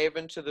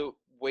Fairhaven to the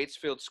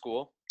Waitsfield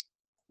School.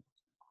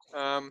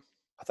 I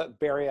thought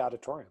Barry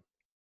Auditorium.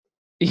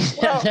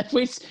 Yeah,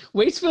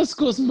 Waitsfield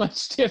School is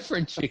much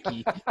different,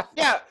 Chicky.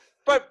 Yeah,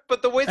 but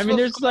the Waitsfield I mean,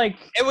 there's School, like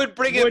it would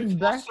bring it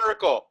full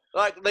circle.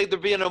 Like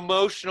there'd be an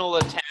emotional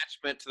attachment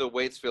management to the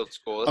Waitsfield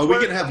School. Are we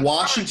going to have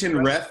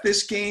Washington ref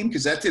this game?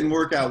 Because that didn't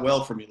work out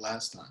well for me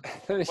last time.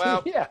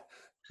 Well, yeah.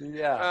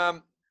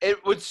 It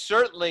would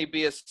certainly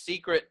be a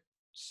secret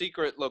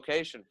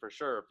location for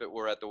sure if it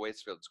were at the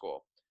Waitsfield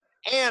School,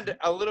 and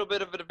a little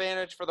bit of an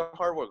advantage for the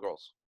Harwood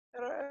girls.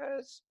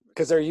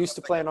 Because they're used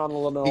to playing on the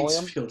linoleum.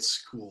 Waitsfield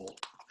School.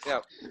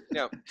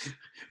 Yeah.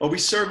 Are we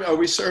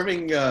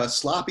serving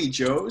sloppy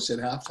joes at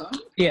halftime?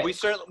 Yeah. We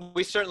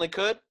certainly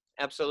could.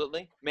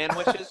 Absolutely.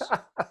 Manwiches.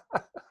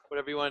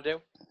 Whatever you want to do.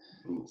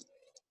 Ooh.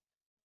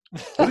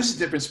 What is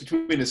the difference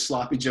between a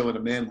sloppy joe and a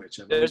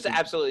manwich? There's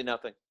absolutely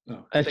nothing.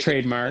 Oh. A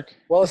trademark.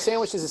 Well, a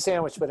sandwich is a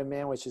sandwich, but a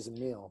manwich is a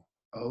meal.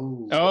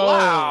 Oh.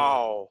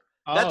 Wow.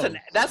 Oh.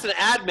 That's an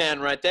ad man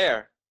right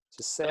there.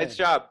 Just saying. Nice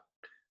job.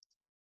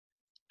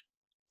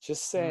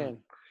 Just saying.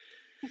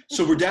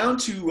 So we're down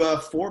to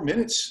 4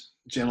 minutes,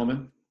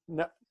 gentlemen.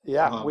 No,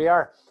 yeah, we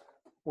are.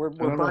 We're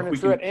burning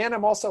through it, and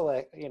I'm also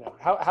like,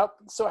 how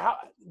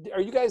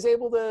are you guys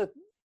able to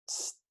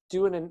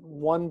do it in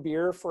one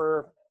beer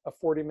for a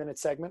 40-minute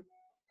segment?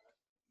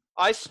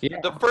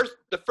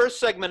 The first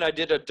segment I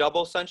did a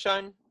double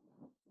sunshine.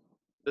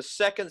 The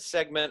second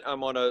segment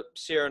I'm on a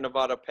Sierra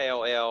Nevada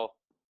Pale Ale,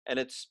 and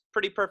it's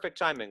pretty perfect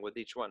timing with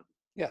each one.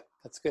 Yeah,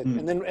 that's good.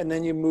 And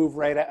then you move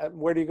right at,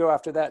 where do you go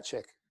after that,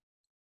 Chick?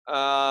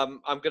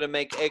 I'm gonna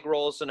make egg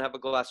rolls and have a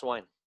glass of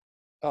wine.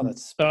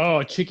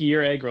 Oh, Chicky,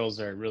 your egg rolls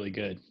are really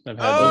good. I've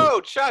had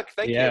those. Chuck,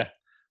 thank you.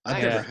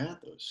 I've never had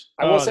those.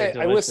 I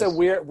will say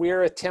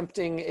we're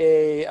attempting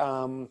a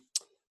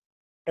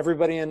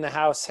everybody in the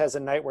house has a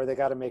night where they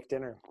got to make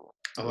dinner.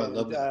 Oh, I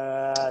love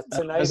that.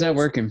 Tonight how's that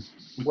working?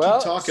 We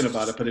keep talking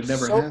about it, but it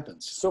never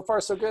happens. So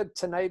far, so good.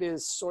 Tonight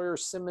is Sawyer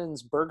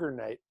Simmons Burger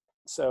Night,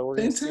 so we're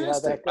going to see how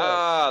that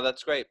goes.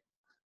 That's great.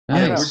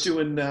 Nice.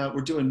 Yeah,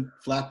 we're doing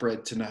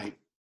flatbread tonight.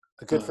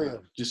 Good for you.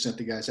 Just sent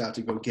the guys out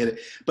to go get it.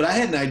 But I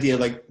had an idea,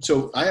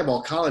 so I have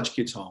all college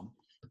kids home,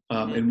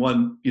 and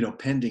one,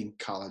 pending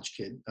college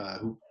kid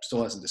who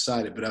still hasn't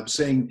decided. But I'm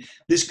saying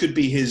this could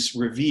be his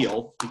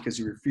reveal because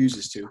he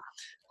refuses to.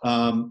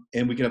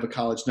 And we could have a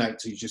college night,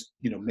 so you just,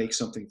 make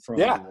something from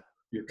your college.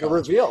 A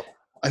reveal.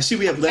 I see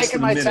we have less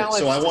than a minute,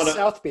 so I want to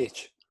South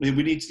Beach. We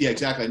need,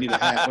 exactly. I need a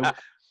hat.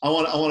 I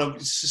want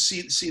to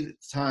see the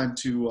time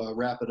to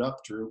wrap it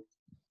up, Drew.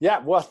 Yeah,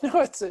 well,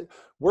 no,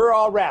 we're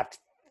all wrapped.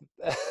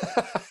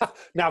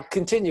 Now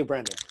continue,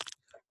 Brendan.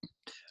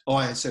 Oh,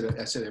 I said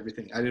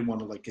everything. I didn't want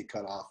to get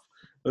cut off.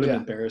 It would have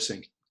been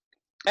embarrassing.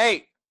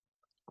 Hey,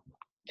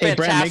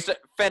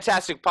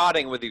 fantastic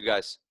potting with you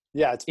guys.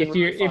 Yeah, it's been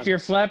if your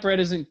flatbread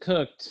isn't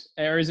cooked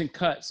or isn't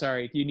cut,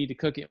 you need to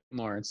cook it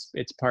more.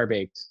 It's par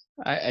baked.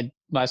 I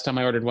last time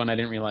I ordered one, I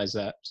didn't realize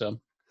that. So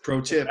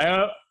pro tip.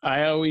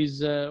 I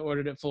always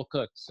ordered it full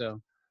cooked. So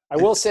I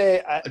will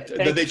say,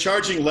 are they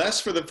charging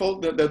less for the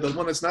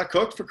one that's not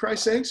cooked? For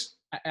Christ's sakes.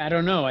 I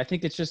don't know. I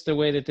think it's just the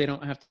way that they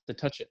don't have to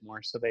touch it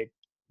more. So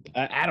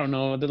I don't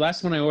know. The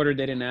last one I ordered,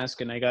 they didn't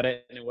ask, and I got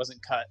it, and it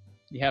wasn't cut.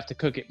 You have to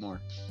cook it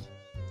more.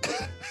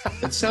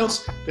 That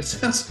sounds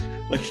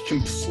like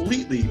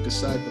completely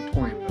beside the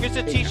point. Here's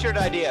a T-shirt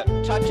idea: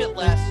 touch it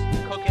less,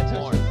 cook it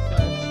more.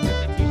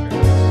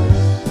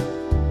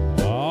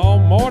 Oh,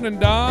 morning,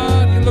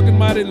 Don. You're looking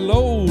mighty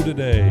low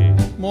today.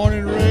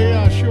 Morning, Ray.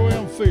 I sure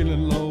am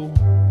feeling low.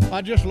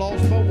 I just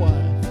lost my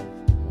wife.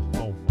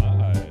 Oh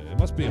my! It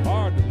must be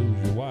hard to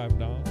lose your wife,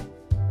 Don.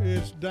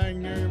 It's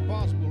dang near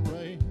impossible,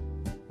 Ray.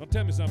 Well,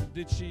 tell me something.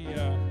 Did she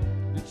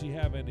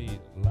have any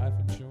life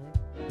insurance?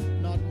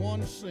 Not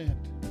 1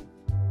 cent.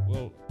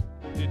 Well,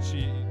 did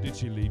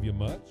she leave you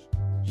much?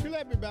 She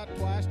left me about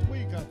twice a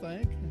week, I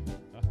think.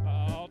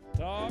 Oh,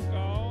 talk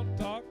on.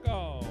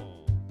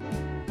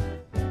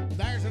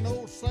 There's an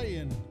old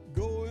saying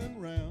going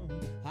round.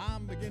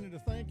 I'm beginning to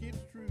think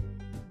it's true.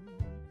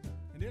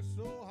 And it's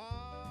so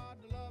hard.